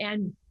myself.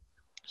 And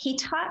he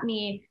taught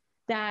me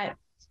that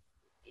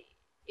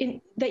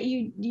you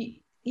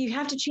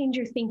have to change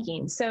your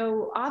thinking.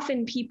 So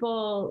often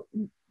people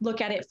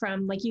look at it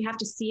from like, you have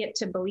to see it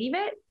to believe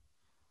it,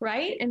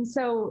 right? And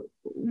so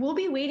we'll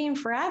be waiting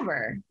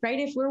forever, right?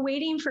 If we're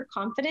waiting for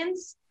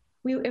confidence,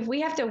 if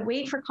we have to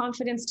wait for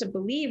confidence to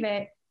believe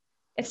it,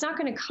 it's not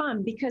going to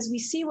come because we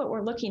see what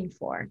we're looking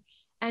for.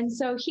 And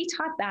so he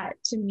taught that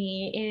to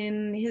me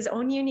in his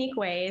own unique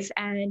ways.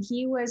 And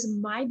he was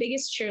my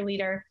biggest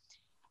cheerleader.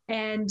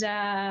 And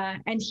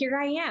here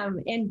I am.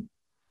 And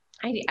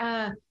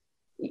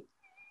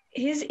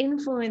his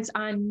influence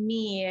on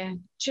me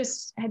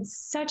just had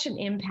such an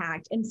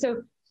impact. And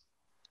so,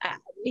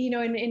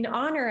 in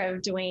honor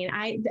of Dwayne,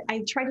 I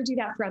try to do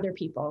that for other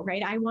people,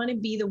 right? I want to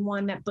be the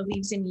one that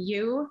believes in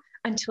you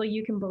until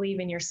you can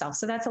believe in yourself.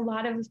 So that's a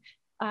lot of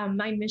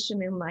my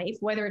mission in life,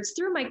 whether it's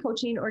through my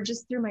coaching or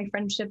just through my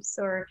friendships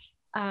or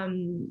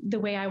the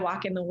way I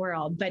walk in the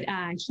world. But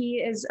he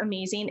is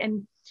amazing.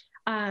 And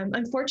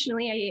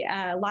unfortunately,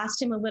 I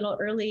lost him a little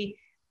early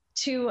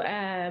to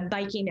a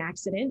biking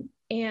accident.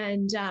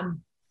 And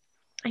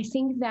I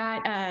think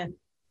that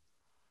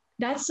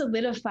that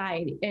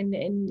solidified and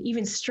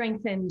even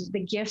strengthened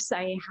the gifts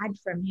I had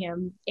from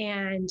him.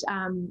 And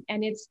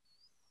it's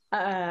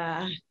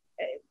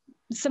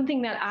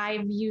something that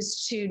I've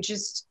used to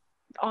just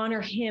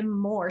honor him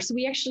more. So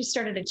we actually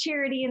started a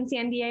charity in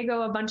San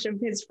Diego, a bunch of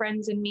his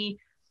friends and me,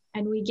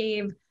 and we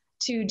gave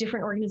to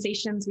different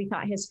organizations we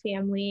thought his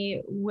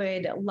family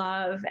would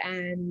love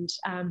and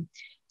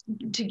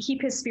to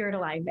keep his spirit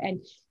alive.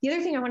 And the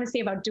other thing I want to say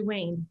about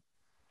Dwayne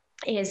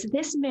is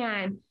this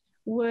man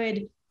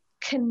would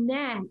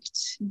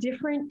connect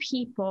different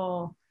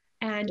people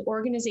and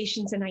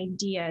organizations and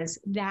ideas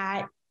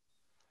that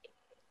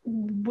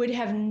would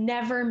have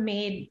never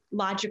made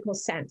logical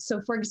sense.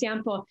 So for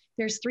example,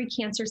 there's 3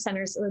 cancer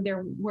centers, or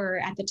there were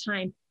at the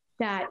time,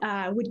 that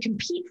would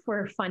compete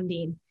for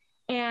funding.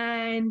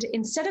 And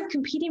instead of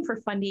competing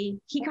for funding,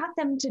 he got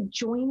them to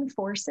join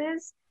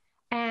forces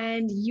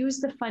and use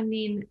the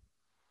funding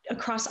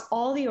across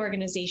all the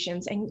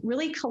organizations and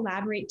really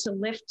collaborate to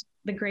lift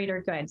the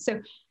greater good. So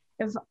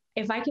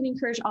if I can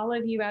encourage all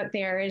of you out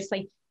there, is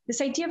like,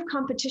 this idea of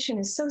competition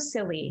is so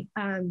silly.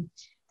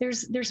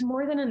 There's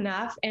more than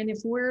enough. And if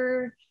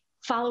we're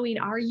following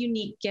our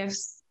unique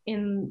gifts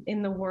in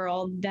the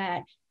world,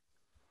 that,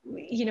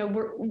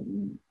 we're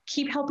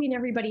keep helping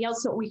everybody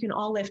else so we can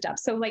all lift up.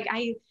 So like,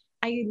 I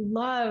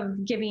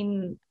love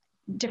giving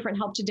different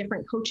help to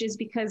different coaches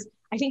because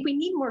I think we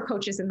need more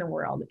coaches in the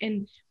world,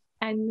 and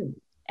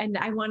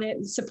I want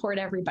to support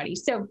everybody.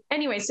 So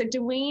anyway, so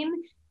Dwayne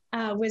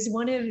was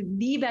one of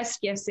the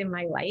best gifts in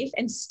my life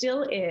and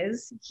still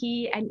is.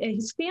 He and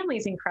his family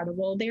is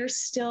incredible. They're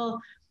still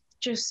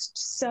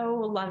just so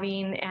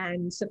loving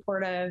and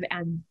supportive,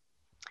 and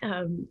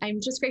I'm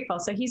just grateful.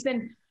 So he's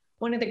been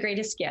one of the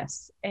greatest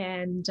gifts,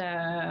 and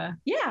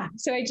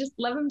so I just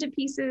love him to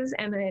pieces.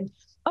 And then,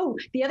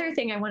 the other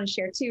thing I want to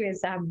share too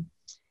is,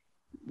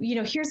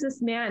 here's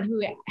this man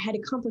who had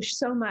accomplished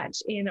so much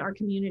in our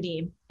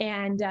community,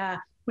 and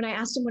when I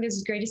asked him what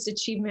his greatest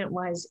achievement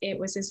was, it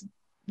was his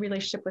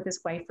relationship with his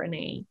wife,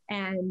 Renee,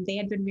 and they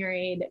had been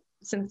married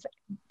since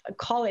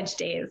college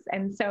days.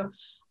 And so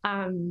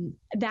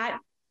that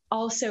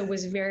also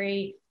was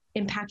very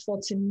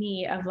impactful to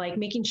me, of like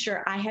making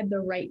sure I had the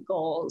right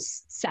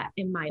goals set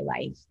in my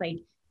life. Like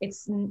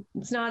it's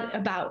not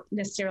about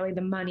necessarily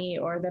the money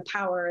or the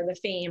power or the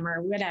fame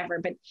or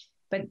whatever,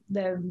 but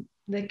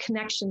the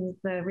connections,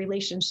 the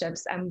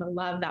relationships, and the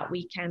love that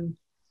we can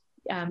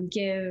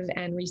give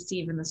and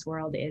receive in this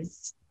world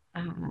is,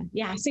 so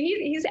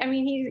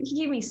he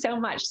gave me so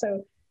much.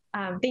 So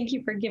thank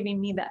you for giving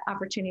me the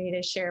opportunity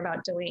to share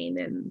about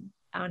Dwayne and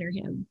honor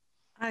him.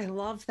 I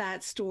love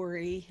that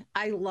story.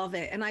 I love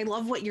it. And I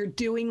love what you're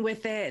doing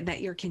with it,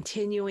 that you're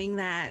continuing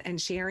that and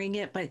sharing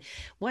it. But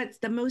what's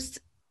the most,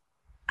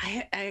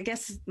 I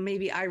guess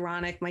maybe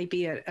ironic might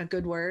be a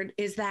good word,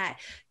 is that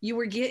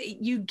were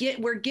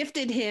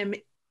gifted him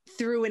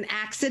through an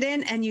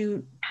accident,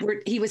 and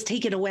he was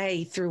taken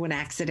away through an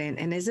accident.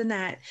 And isn't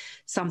that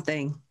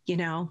something, you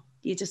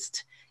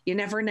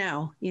never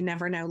know.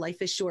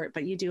 Life is short,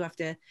 but you do have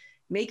to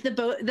make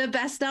the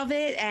best of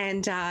it,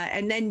 and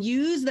then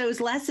use those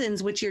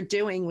lessons, which you're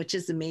doing, which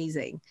is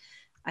amazing.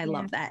 I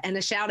love that. And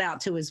a shout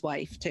out to his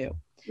wife too.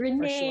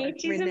 Renee, sure.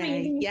 She's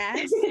amazing.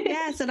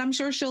 Yes. And I'm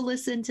sure she'll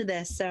listen to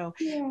this. So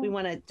we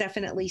want to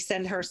definitely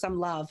send her some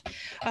love.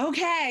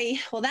 Okay.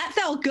 Well, that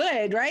felt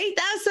good, right?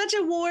 That was such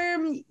a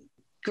warm,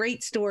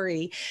 great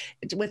story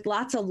with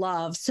lots of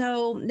love.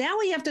 So now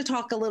we have to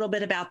talk a little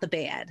bit about the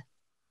bad.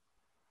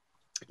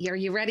 Are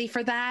you ready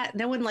for that?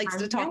 No one likes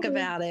to talk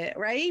about it,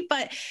 right?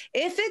 But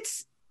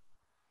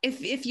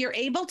if you're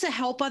able to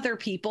help other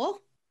people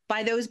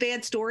by those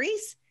bad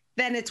stories,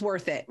 then it's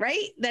worth it,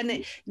 right?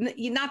 Then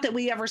not that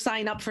we ever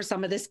sign up for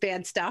some of this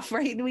bad stuff,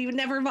 right? We would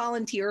never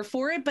volunteer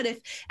for it. But if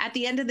at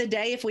the end of the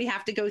day, if we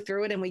have to go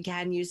through it and we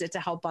can use it to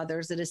help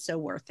others, it is so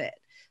worth it.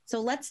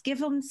 So let's give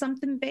them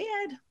something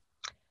bad.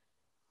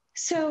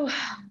 So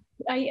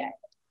I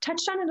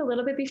touched on it a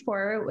little bit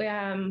before.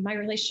 My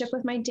relationship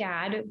with my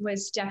dad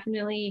was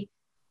definitely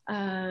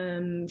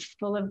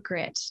full of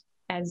grit,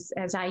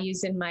 as I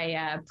use in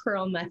my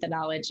Pearl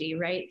methodology,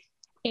 right?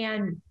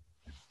 And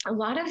a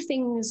lot of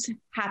things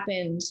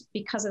happened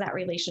because of that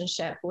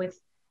relationship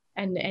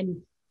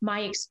and my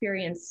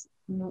experience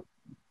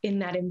in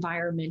that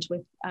environment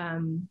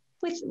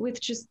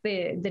with just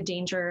the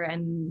danger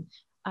and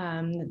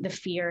the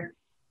fear.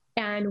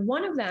 And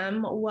one of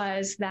them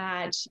was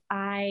that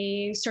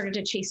I started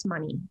to chase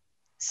money.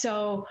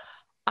 So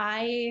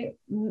I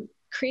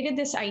created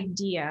this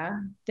idea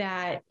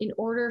that in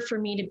order for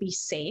me to be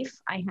safe,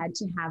 I had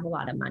to have a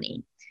lot of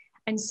money.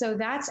 And so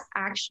that's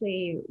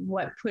actually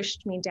what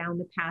pushed me down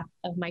the path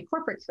of my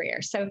corporate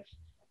career. So,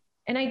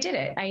 and I did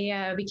it.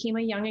 I became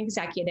a young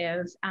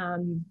executive,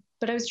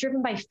 but I was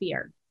driven by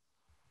fear.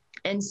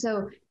 And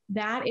so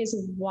that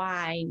is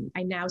why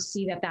I now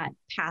see that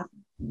path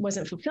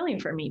wasn't fulfilling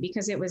for me,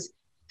 because it was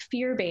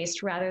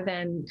fear-based rather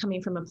than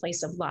coming from a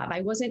place of love.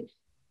 I wasn't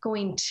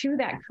going to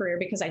that career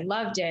because I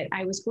loved it.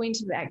 I was going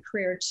to that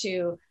career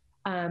to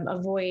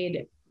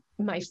avoid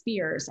my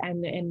fears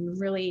and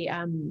really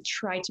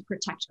try to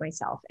protect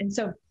myself. And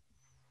so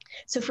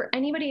for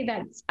anybody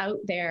that's out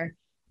there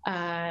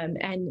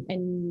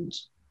and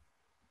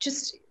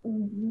just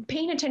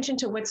paying attention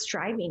to what's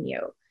driving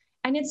you,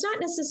 and it's not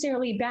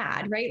necessarily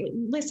bad, right?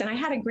 Listen, I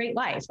had a great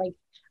life. Like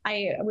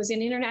I was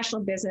in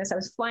international business. I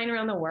was flying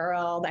around the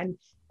world and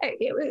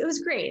it was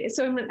great.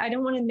 So I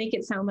don't want to make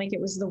it sound like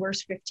it was the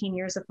worst 15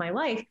 years of my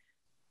life.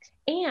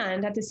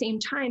 And at the same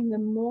time, the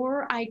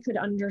more I could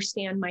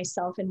understand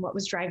myself and what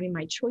was driving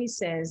my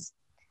choices,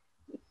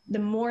 the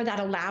more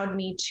that allowed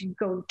me to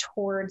go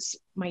towards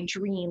my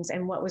dreams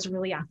and what was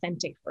really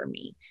authentic for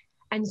me.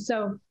 And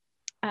so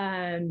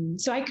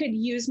I could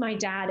use my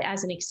dad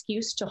as an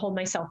excuse to hold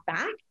myself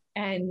back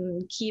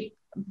and keep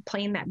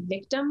playing that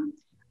victim.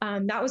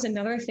 That was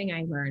another thing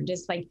I learned,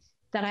 is like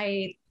that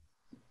I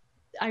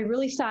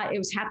really thought it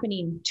was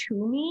happening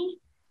to me.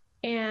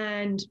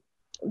 And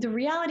the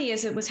reality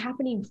is it was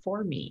happening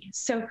for me.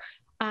 So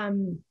I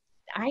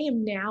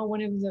am now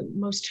one of the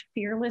most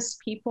fearless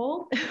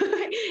people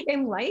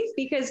in life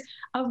because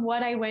of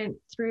what I went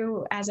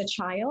through as a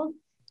child.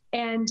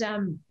 And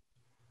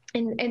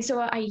so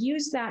I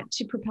use that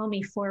to propel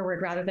me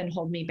forward rather than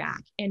hold me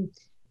back. And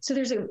so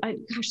there's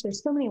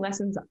there's so many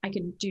lessons I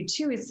could do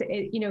too.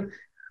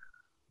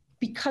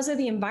 Because of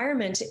the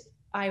environment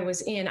I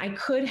was in, I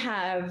could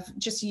have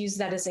just used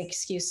that as an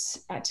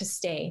excuse to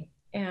stay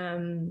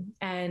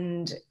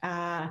and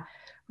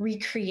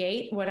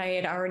recreate what I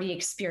had already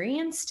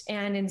experienced.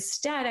 And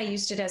instead, I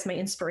used it as my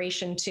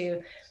inspiration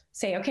to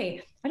say,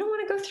 okay, I don't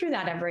want to go through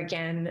that ever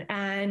again.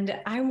 And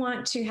I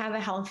want to have a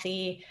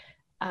healthy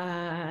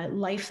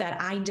life that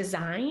I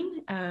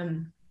design.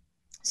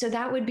 So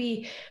that would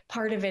be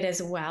part of it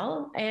as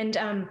well. And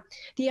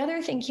the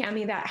other thing,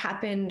 Cami, that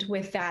happened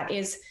with that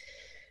is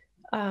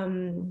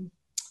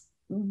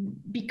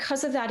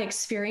because of that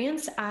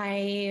experience,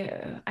 I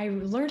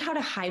learned how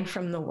to hide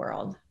from the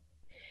world.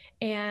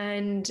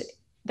 And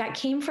that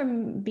came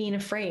from being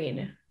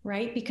afraid,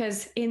 right?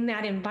 Because in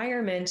that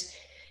environment,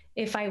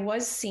 if I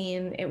was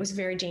seen, it was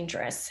very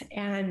dangerous.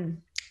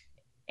 And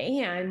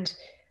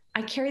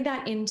I carried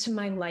that into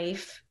my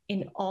life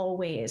in all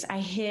ways. I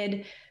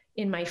hid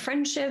in my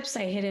friendships,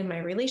 I hid in my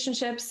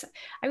relationships.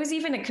 I was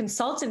even a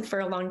consultant for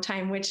a long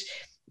time, which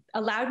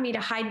allowed me to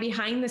hide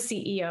behind the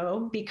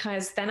CEO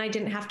because then I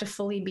didn't have to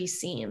fully be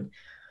seen.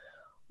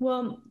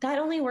 Well, that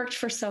only worked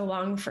for so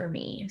long for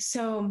me.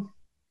 So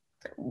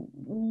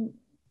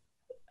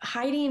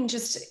hiding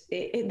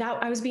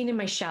I was being in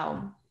my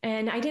shell,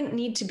 and I didn't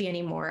need to be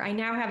anymore. I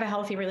now have a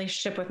healthy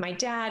relationship with my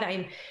dad.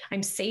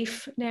 I'm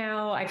safe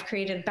now. I've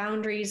created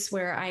boundaries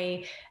where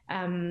I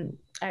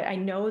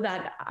know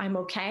that I'm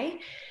okay.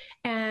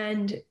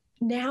 And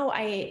now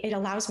it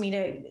allows me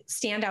to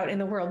stand out in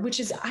the world, which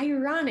is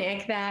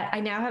ironic that I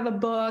now have a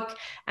book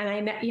and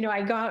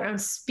I go out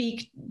and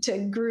speak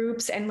to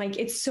groups, and like,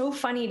 it's so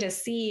funny to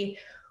see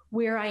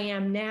where I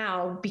am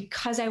now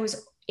because I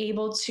was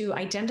able to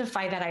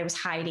identify that I was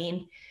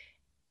hiding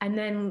and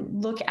then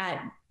look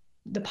at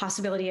the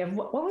possibility of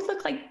what would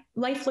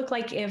life look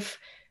like if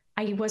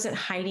I wasn't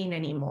hiding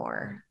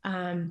anymore.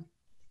 And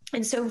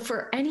so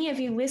for any of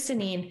you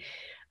listening,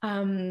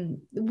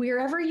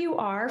 wherever you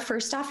are,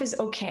 first off, is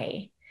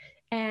okay.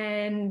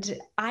 And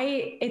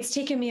it's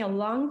taken me a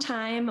long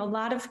time, a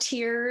lot of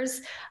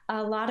tears,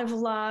 a lot of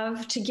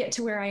love to get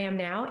to where I am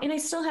now. And I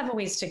still have a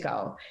ways to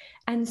go.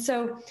 And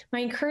so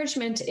my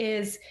encouragement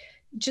is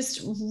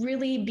just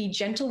really be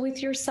gentle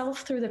with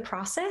yourself through the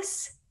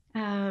process.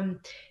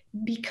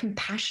 be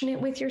compassionate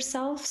with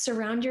yourself,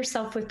 surround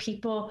yourself with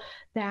people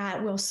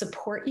that will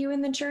support you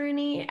in the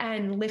journey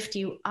and lift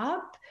you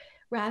up,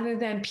 rather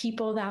than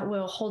people that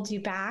will hold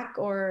you back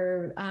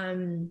or,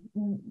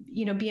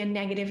 be a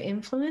negative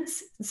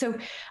influence. So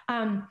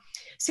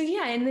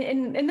yeah.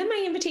 And then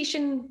my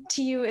invitation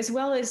to you, as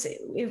well as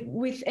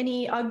with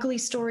any ugly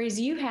stories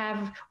you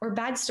have or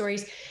bad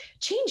stories,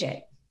 change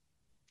it.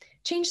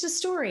 Change the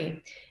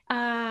story.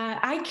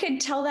 I could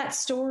tell that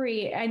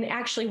story. And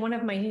actually one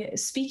of my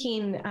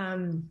speaking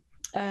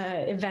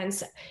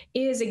events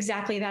is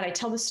exactly that. I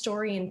tell the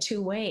story in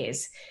two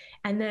ways.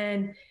 And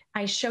then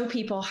I show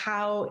people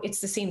how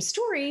it's the same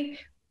story,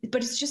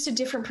 but it's just a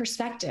different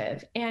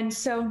perspective. And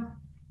so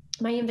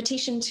my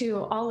invitation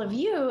to all of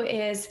you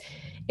is,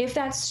 if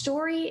that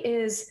story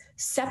is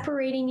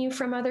separating you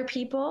from other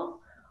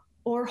people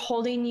or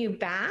holding you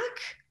back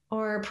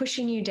or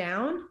pushing you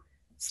down,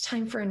 it's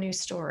time for a new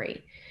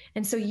story.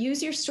 And so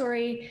use your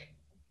story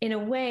in a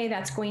way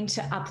that's going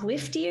to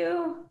uplift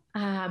you,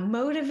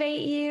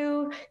 motivate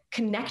you,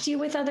 connect you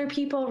with other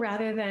people,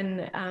 rather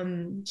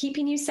than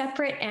keeping you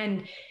separate.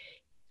 And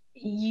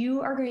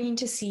you are going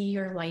to see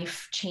your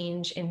life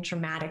change in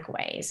dramatic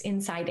ways,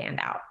 inside and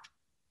out.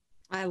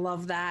 I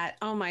love that.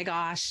 Oh my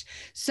gosh.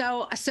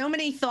 So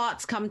many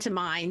thoughts come to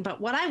mind,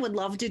 but what I would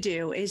love to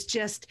do is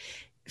just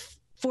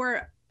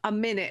for a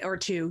minute or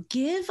two,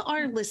 give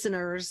our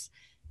listeners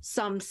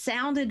some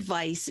sound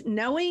advice,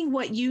 knowing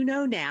what you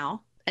know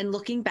now and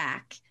looking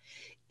back,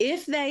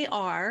 if they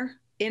are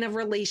in a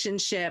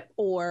relationship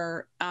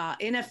or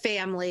in a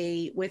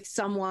family with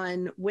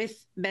someone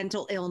with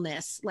mental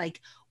illness, like,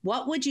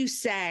 what would you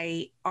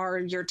say are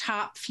your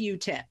top few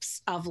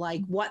tips of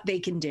like what they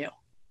can do?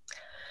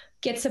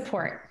 Get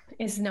support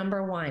is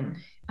number one.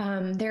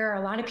 There are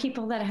a lot of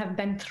people that have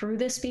been through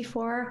this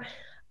before,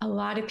 a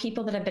lot of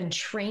people that have been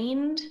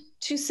trained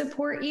to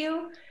support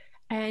you,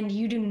 and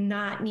you do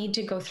not need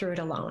to go through it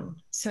alone.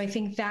 So I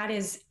think that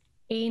is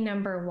a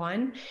number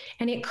one,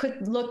 and it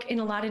could look in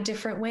a lot of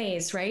different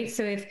ways, right?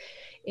 So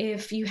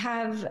if you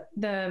have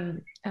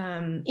the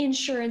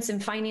insurance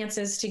and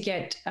finances to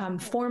get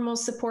formal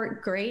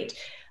support, great.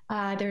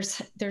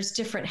 There's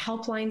different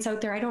helplines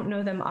out there. I don't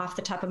know them off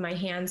the top of my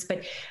hands,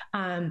 but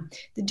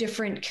the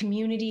different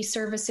community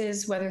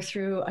services, whether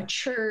through a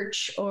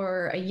church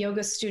or a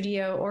yoga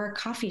studio or a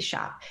coffee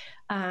shop.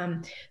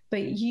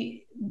 But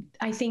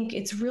I think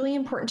it's really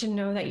important to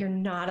know that you're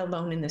not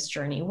alone in this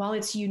journey. While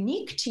it's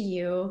unique to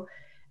you,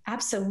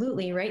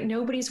 absolutely, right?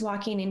 Nobody's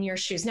walking in your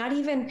shoes. Not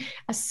even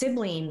a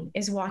sibling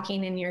is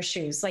walking in your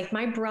shoes. Like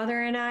my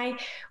brother and I,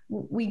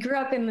 we grew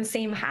up in the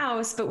same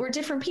house, but we're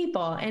different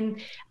people. And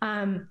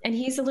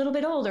he's a little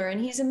bit older, and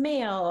he's a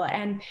male,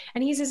 and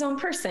he's his own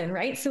person,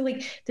 right? So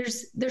like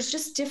there's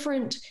just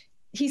different.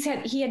 He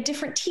had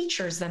different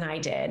teachers than I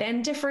did,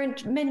 and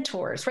different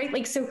mentors, right?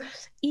 Like, so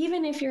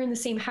even if you're in the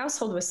same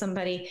household with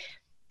somebody,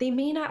 they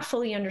may not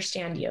fully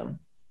understand you.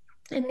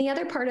 And the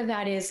other part of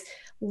that is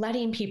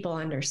letting people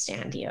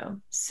understand you.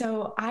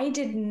 So I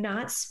did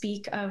not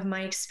speak of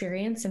my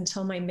experience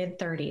until my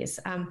mid-30s.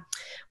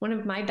 One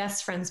of my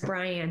best friends,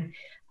 Brian,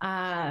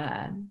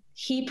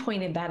 he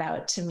pointed that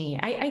out to me.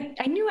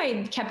 I knew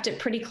I kept it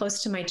pretty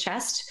close to my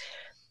chest,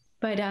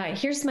 but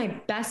here's my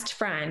best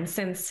friend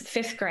since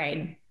 5th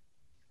grade.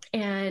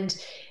 And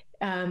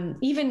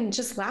even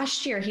just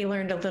last year, he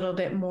learned a little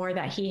bit more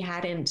that he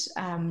hadn't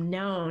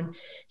known.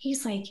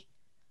 He's like,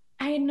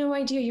 I had no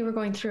idea you were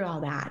going through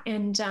all that.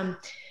 And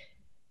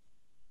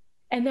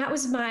that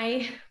was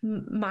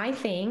my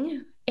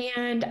thing.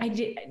 And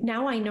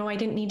now I know I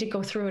didn't need to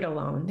go through it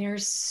alone.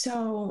 There's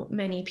so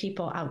many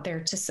people out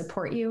there to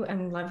support you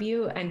and love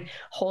you and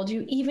hold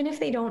you. Even if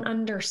they don't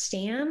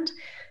understand,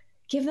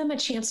 give them a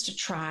chance to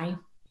try.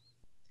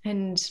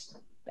 And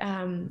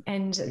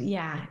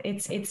yeah,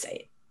 it's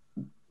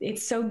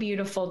so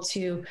beautiful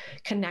to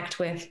connect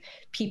with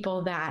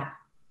people that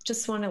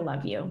just want to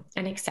love you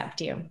and accept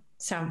you.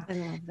 So I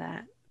love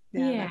that.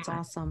 Yeah, that's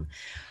awesome.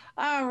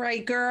 All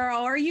right, girl,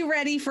 are you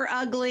ready for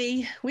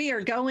ugly? We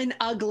are going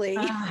ugly.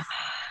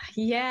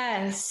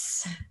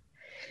 Yes.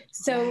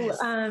 So yes.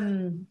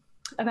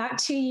 About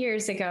 2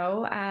 years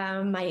ago,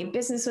 my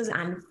business was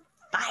on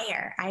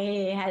fire.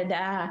 I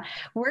had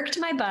worked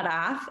my butt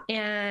off,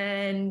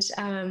 and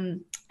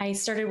I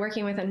started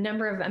working with a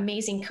number of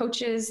amazing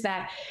coaches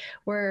that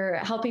were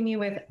helping me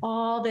with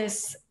all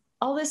this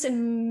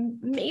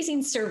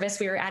amazing service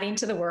we were adding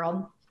to the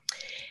world.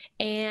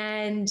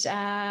 And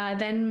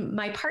then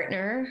my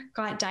partner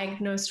got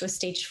diagnosed with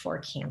stage 4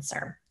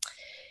 cancer.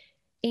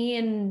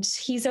 And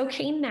he's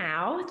okay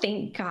now,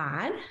 thank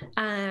God.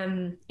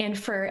 And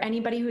for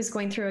anybody who's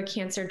going through a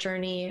cancer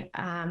journey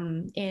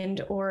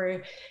and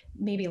or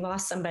maybe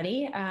lost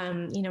somebody,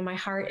 my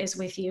heart is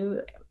with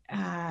you.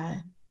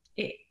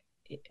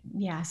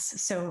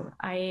 Yes. So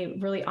I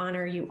really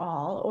honor you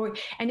all,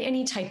 and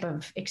any type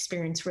of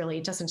experience, really.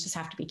 It doesn't just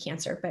have to be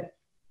cancer. But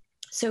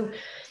so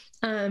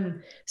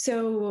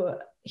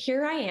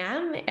here I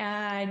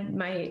am.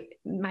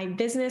 My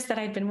business that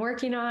I'd been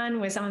working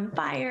on was on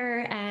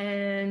fire,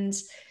 and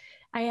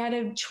I had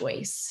a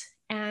choice.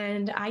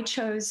 And I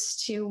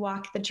chose to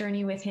walk the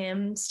journey with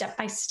him step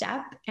by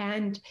step.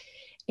 And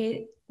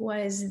it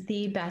was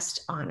the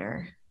best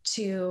honor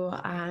to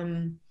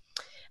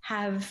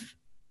have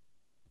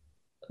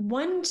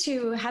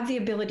the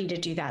ability to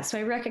do that. So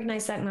I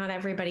recognize that not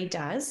everybody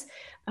does.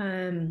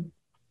 And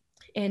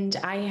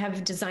I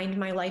have designed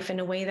my life in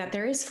a way that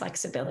there is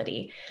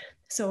flexibility.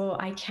 So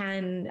I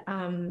can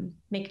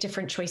make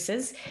different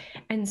choices.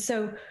 And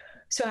so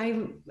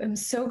I am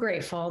so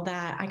grateful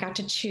that I got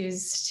to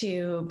choose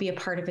to be a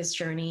part of his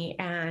journey,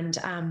 and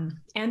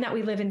that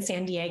we live in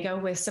San Diego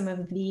with some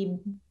of the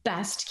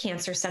best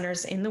cancer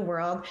centers in the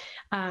world.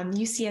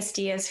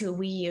 UCSD is who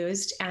we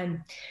used,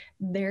 and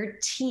their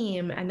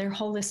team and their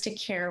holistic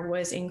care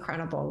was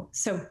incredible.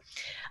 So,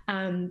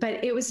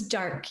 but it was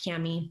dark,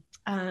 Cami.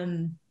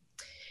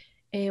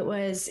 It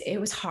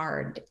was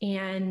hard,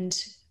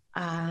 and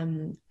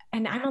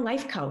I'm a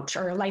life coach,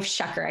 or a life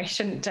shucker. I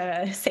shouldn't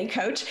say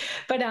coach,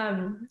 but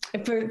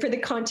for the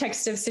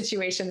context of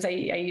situations, I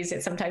use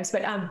it sometimes.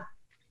 But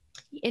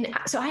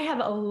so I have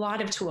a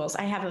lot of tools.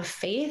 I have a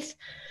faith.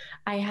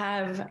 I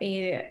have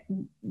a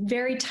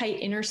very tight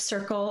inner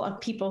circle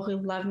of people who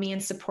love me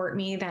and support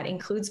me. That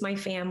includes my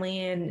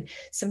family and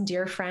some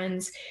dear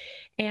friends.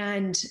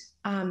 And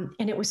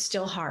it was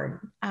still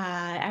hard.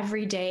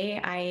 Every day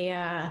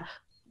I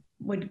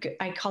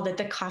called it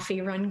the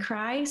coffee run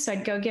cry. So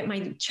I'd go get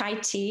my chai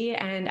tea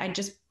and I'd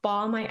just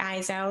bawl my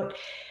eyes out.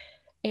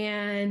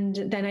 And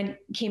then I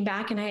came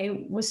back and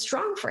I was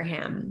strong for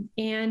him.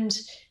 And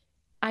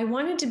I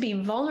wanted to be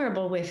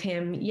vulnerable with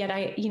him,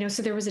 yet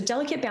so there was a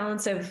delicate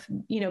balance of,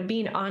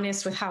 being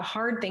honest with how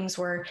hard things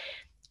were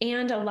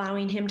and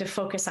allowing him to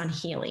focus on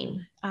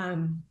healing,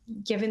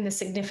 given the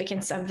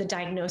significance of the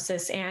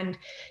diagnosis and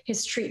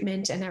his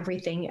treatment and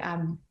everything.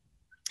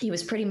 He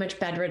was pretty much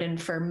bedridden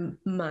for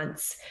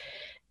months,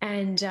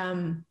 and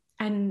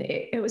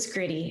it was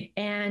gritty.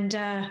 And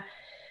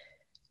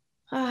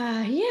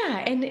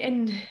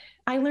and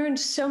I learned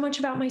so much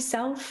about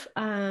myself.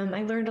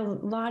 I learned a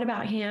lot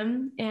about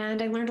him,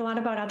 and I learned a lot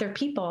about other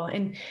people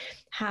and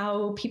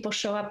how people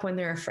show up when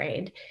they're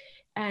afraid.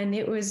 And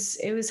it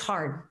was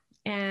hard,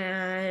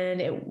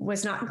 and it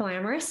was not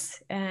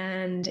glamorous.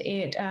 And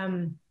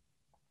and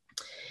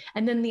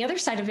then the other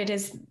side of it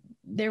is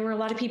there were a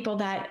lot of people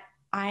that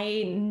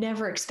I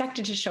never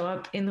expected to show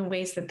up in the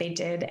ways that they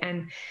did.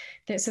 And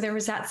so there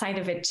was that side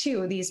of it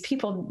too. These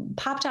people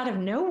popped out of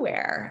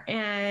nowhere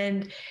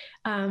and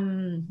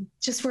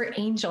just were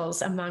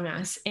angels among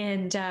us.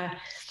 And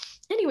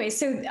anyway,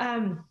 so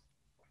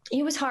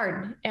it was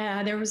hard.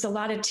 There was a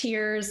lot of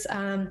tears,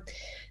 a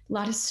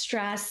lot of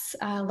stress,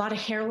 a lot of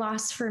hair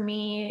loss for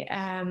me.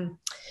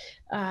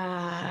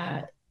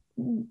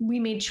 We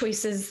made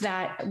choices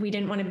that we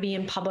didn't want to be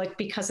in public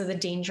because of the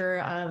danger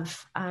of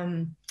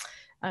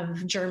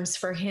germs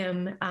for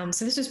him.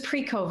 So this was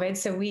pre-COVID.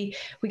 So we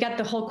got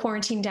the whole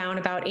quarantine down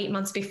about 8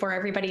 months before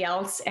everybody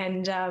else.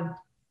 And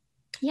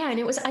and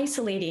it was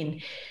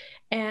isolating,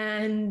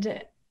 and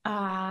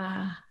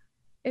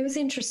it was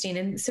interesting.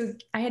 And so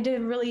I had to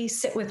really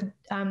sit with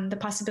the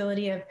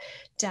possibility of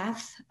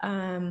death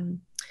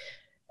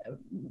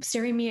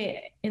staring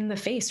me in the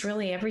face,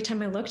 really, every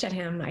time I looked at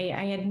him.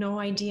 I had no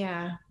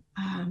idea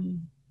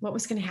what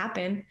was going to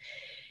happen.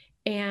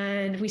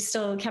 And we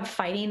still kept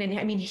fighting. And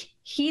I mean,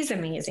 he's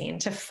amazing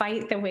to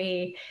fight the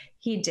way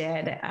he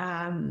did.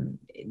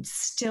 It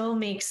still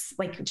makes,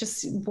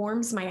 just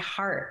warms my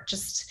heart,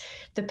 just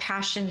the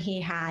passion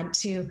he had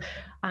to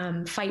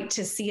fight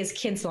to see his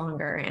kids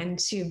longer and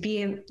to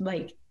be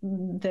like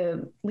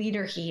the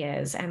leader he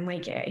is. And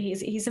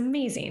he's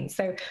amazing.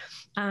 So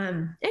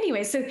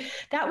anyway, so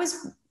that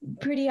was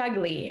pretty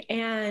ugly.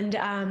 And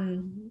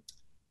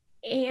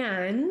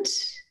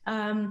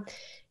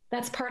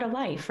that's part of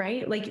life,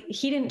 right?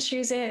 He didn't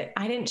choose it.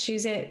 I didn't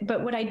choose it.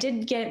 But what I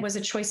did get was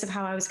a choice of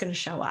how I was going to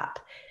show up.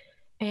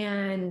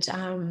 And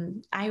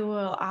I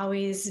will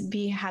always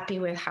be happy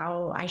with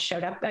how I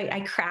showed up. I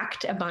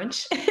cracked a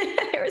bunch.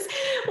 There was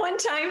one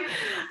time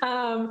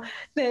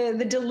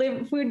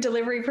the food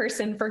delivery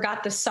person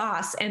forgot the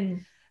sauce,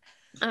 and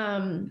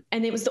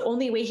it was the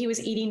only way he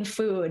was eating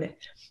food.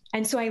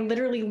 And so I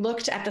literally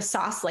looked at the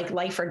sauce like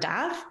life or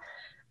death.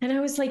 And I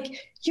was like,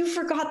 you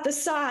forgot the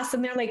sauce.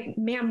 And they're like,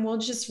 ma'am, we'll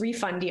just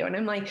refund you. And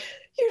I'm like,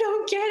 you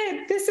don't get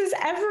it. This is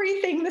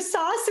everything. The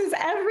sauce is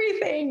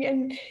everything.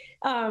 And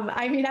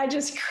I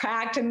just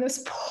cracked. And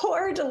this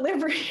poor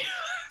delivery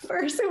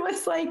person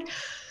was like,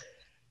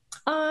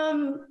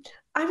 I'm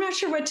not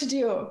sure what to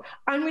do.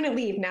 I'm going to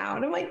leave now.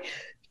 And I'm like,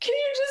 can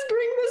you just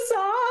bring the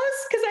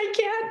sauce? Because I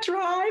can't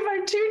drive.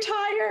 I'm too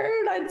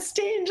tired. It's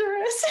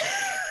dangerous.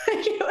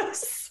 It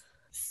was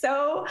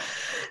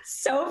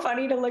so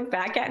funny to look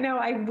back at now.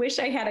 I wish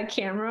I had a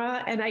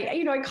camera, and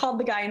I called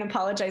the guy and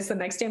apologized the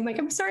next day. I'm like,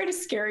 I'm sorry to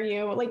scare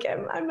you.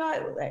 I'm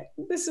not,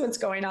 this is what's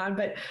going on,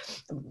 but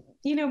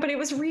it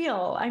was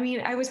real. I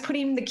mean, I was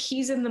putting the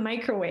keys in the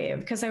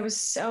microwave because I was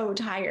so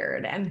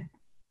tired. And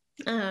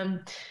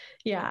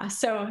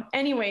so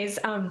anyways,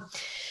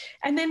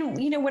 And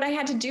then, what I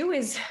had to do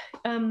is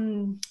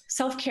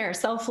self-care,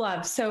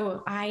 self-love.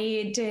 So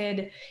I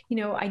did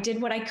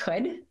what I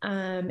could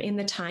in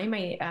the time.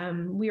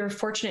 We were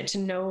fortunate to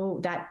know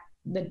that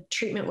the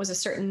treatment was a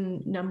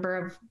certain number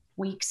of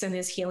weeks and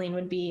his healing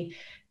would be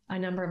a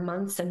number of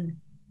months. And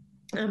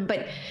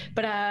I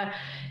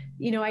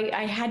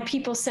had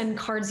people send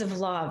cards of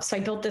love. So I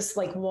built this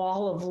like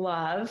wall of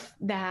love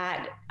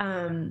that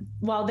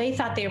while they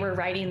thought they were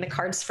writing the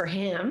cards for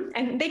him,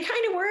 and they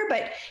kind of were,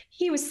 but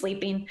he was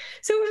sleeping.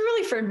 So it was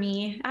really for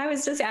me. I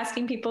was just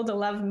asking people to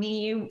love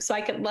me so I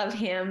could love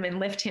him and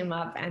lift him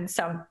up. And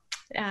so,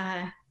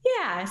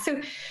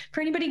 so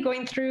for anybody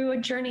going through a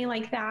journey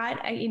like that,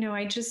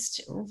 I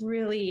just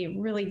really,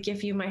 really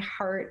give you my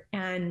heart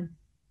and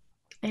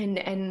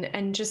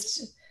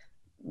just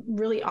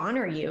really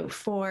honor you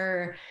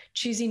for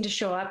choosing to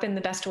show up in the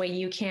best way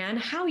you can,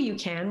 how you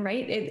can,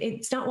 right?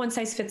 It's not one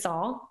size fits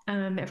all.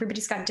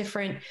 Everybody's got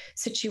different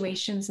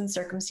situations and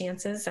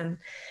circumstances. And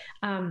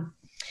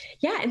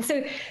and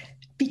so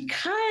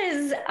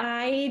because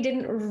I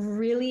didn't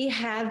really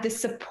have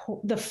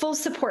the full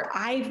support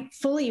I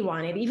fully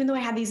wanted, even though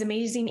I had these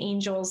amazing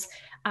angels,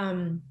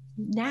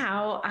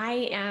 now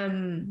I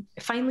am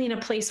finally in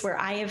a place where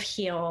I have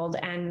healed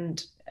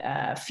and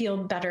feel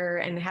better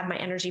and have my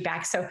energy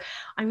back. So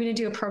I'm going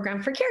to do a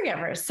program for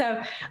caregivers.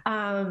 So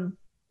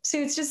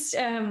it's just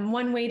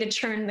one way to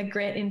turn the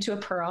grit into a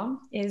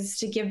pearl is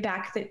to give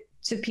back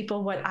to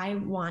people what I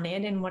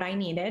wanted and what I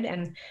needed.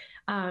 And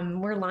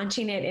we're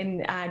launching it in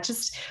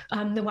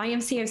the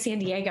YMCA of San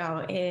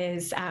Diego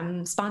is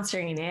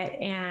sponsoring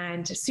it,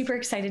 and super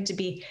excited to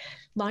be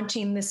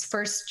launching this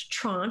first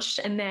tranche,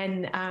 and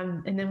then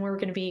we're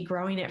going to be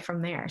growing it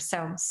from there.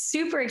 So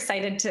super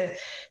excited to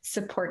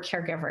support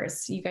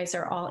caregivers. You guys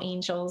are all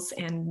angels,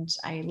 and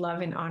I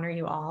love and honor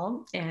you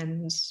all.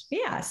 And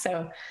that's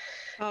the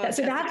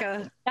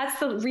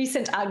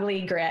recent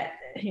ugly grit.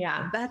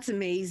 Yeah. That's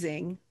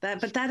amazing.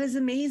 That is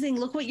amazing.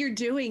 Look what you're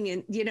doing.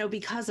 And,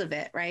 because of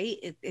it, right?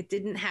 It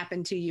didn't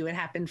happen to you. It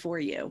happened for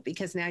you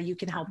because now you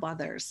can help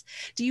others.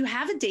 Do you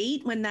have a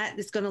date when that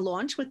is going to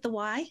launch with the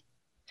Y?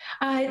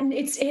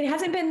 It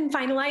hasn't been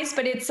finalized,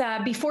 but it's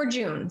before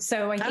June.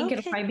 So I think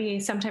it'll probably be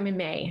sometime in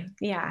May.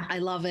 Yeah. I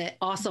love it.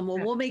 Awesome. Well,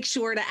 we'll make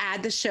sure to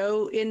add the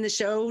show in the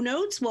show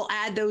notes. We'll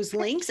add those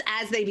links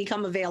as they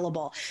become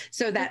available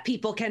so that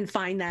people can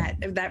find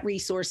that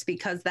resource,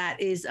 because that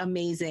is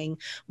amazing.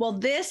 Well,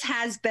 this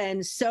has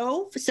been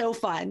so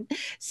fun.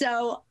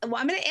 So I'm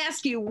going to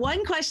ask you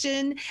one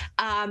question,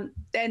 and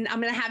I'm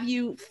going to have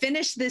you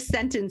finish this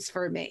sentence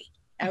for me.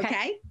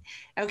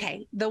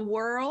 Okay. The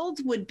world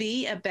would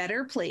be a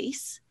better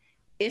place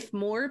if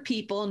more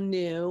people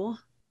knew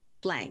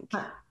blank.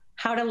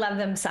 How to love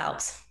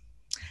themselves.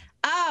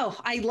 Oh,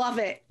 I love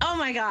it. Oh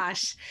my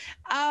gosh.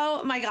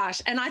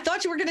 And I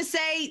thought you were going to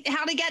say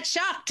how to get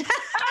shucked.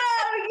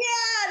 Oh yeah.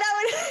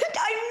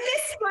 I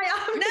missed my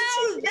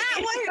opportunity. No,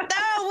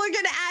 we're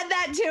going to add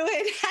that to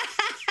it.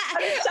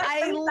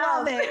 I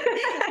love it.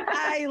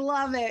 I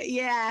love it.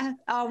 Yeah.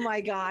 Oh my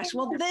gosh.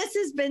 Well, this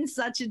has been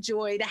such a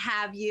joy to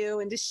have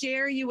you and to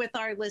share you with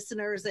our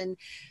listeners. And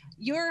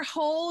your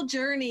whole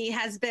journey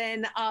has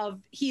been of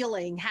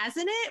healing,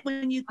 hasn't it?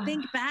 When you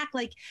think back,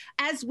 like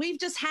as we've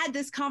just had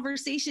this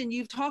conversation,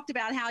 you've talked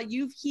about how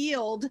you've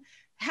healed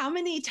how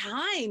many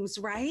times,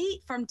 right?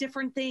 From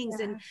different things.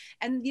 Yeah.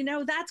 And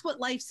that's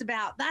what life's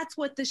about. That's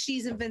what the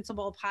She's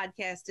Invincible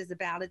podcast is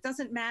about. It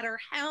doesn't matter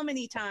how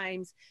many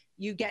times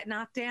you get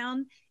knocked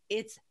down.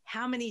 It's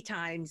how many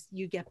times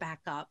you get back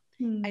up.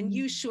 And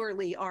you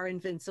surely are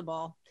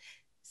invincible.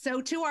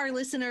 So to our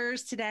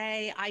listeners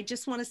today, I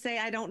just want to say,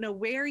 I don't know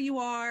where you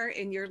are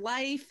in your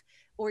life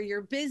or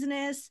your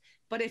business,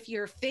 but if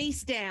you're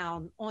face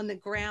down on the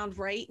ground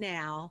right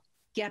now,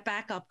 get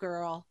back up,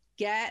 girl.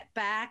 Get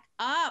back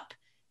up.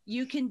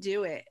 You can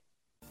do it.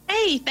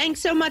 Hey, thanks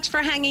so much for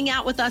hanging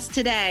out with us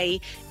today.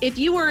 If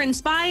you were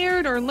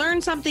inspired or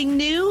learned something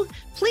new,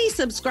 please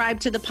subscribe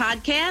to the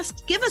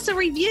podcast, give us a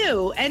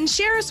review, and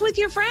share us with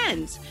your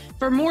friends.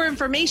 For more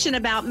information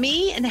about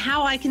me and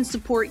how I can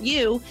support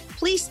you,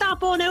 please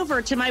stop on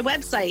over to my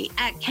website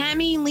at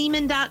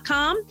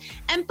CamiLehman.com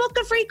and book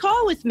a free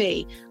call with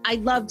me.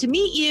 I'd love to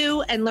meet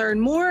you and learn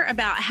more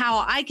about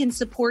how I can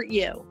support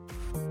you.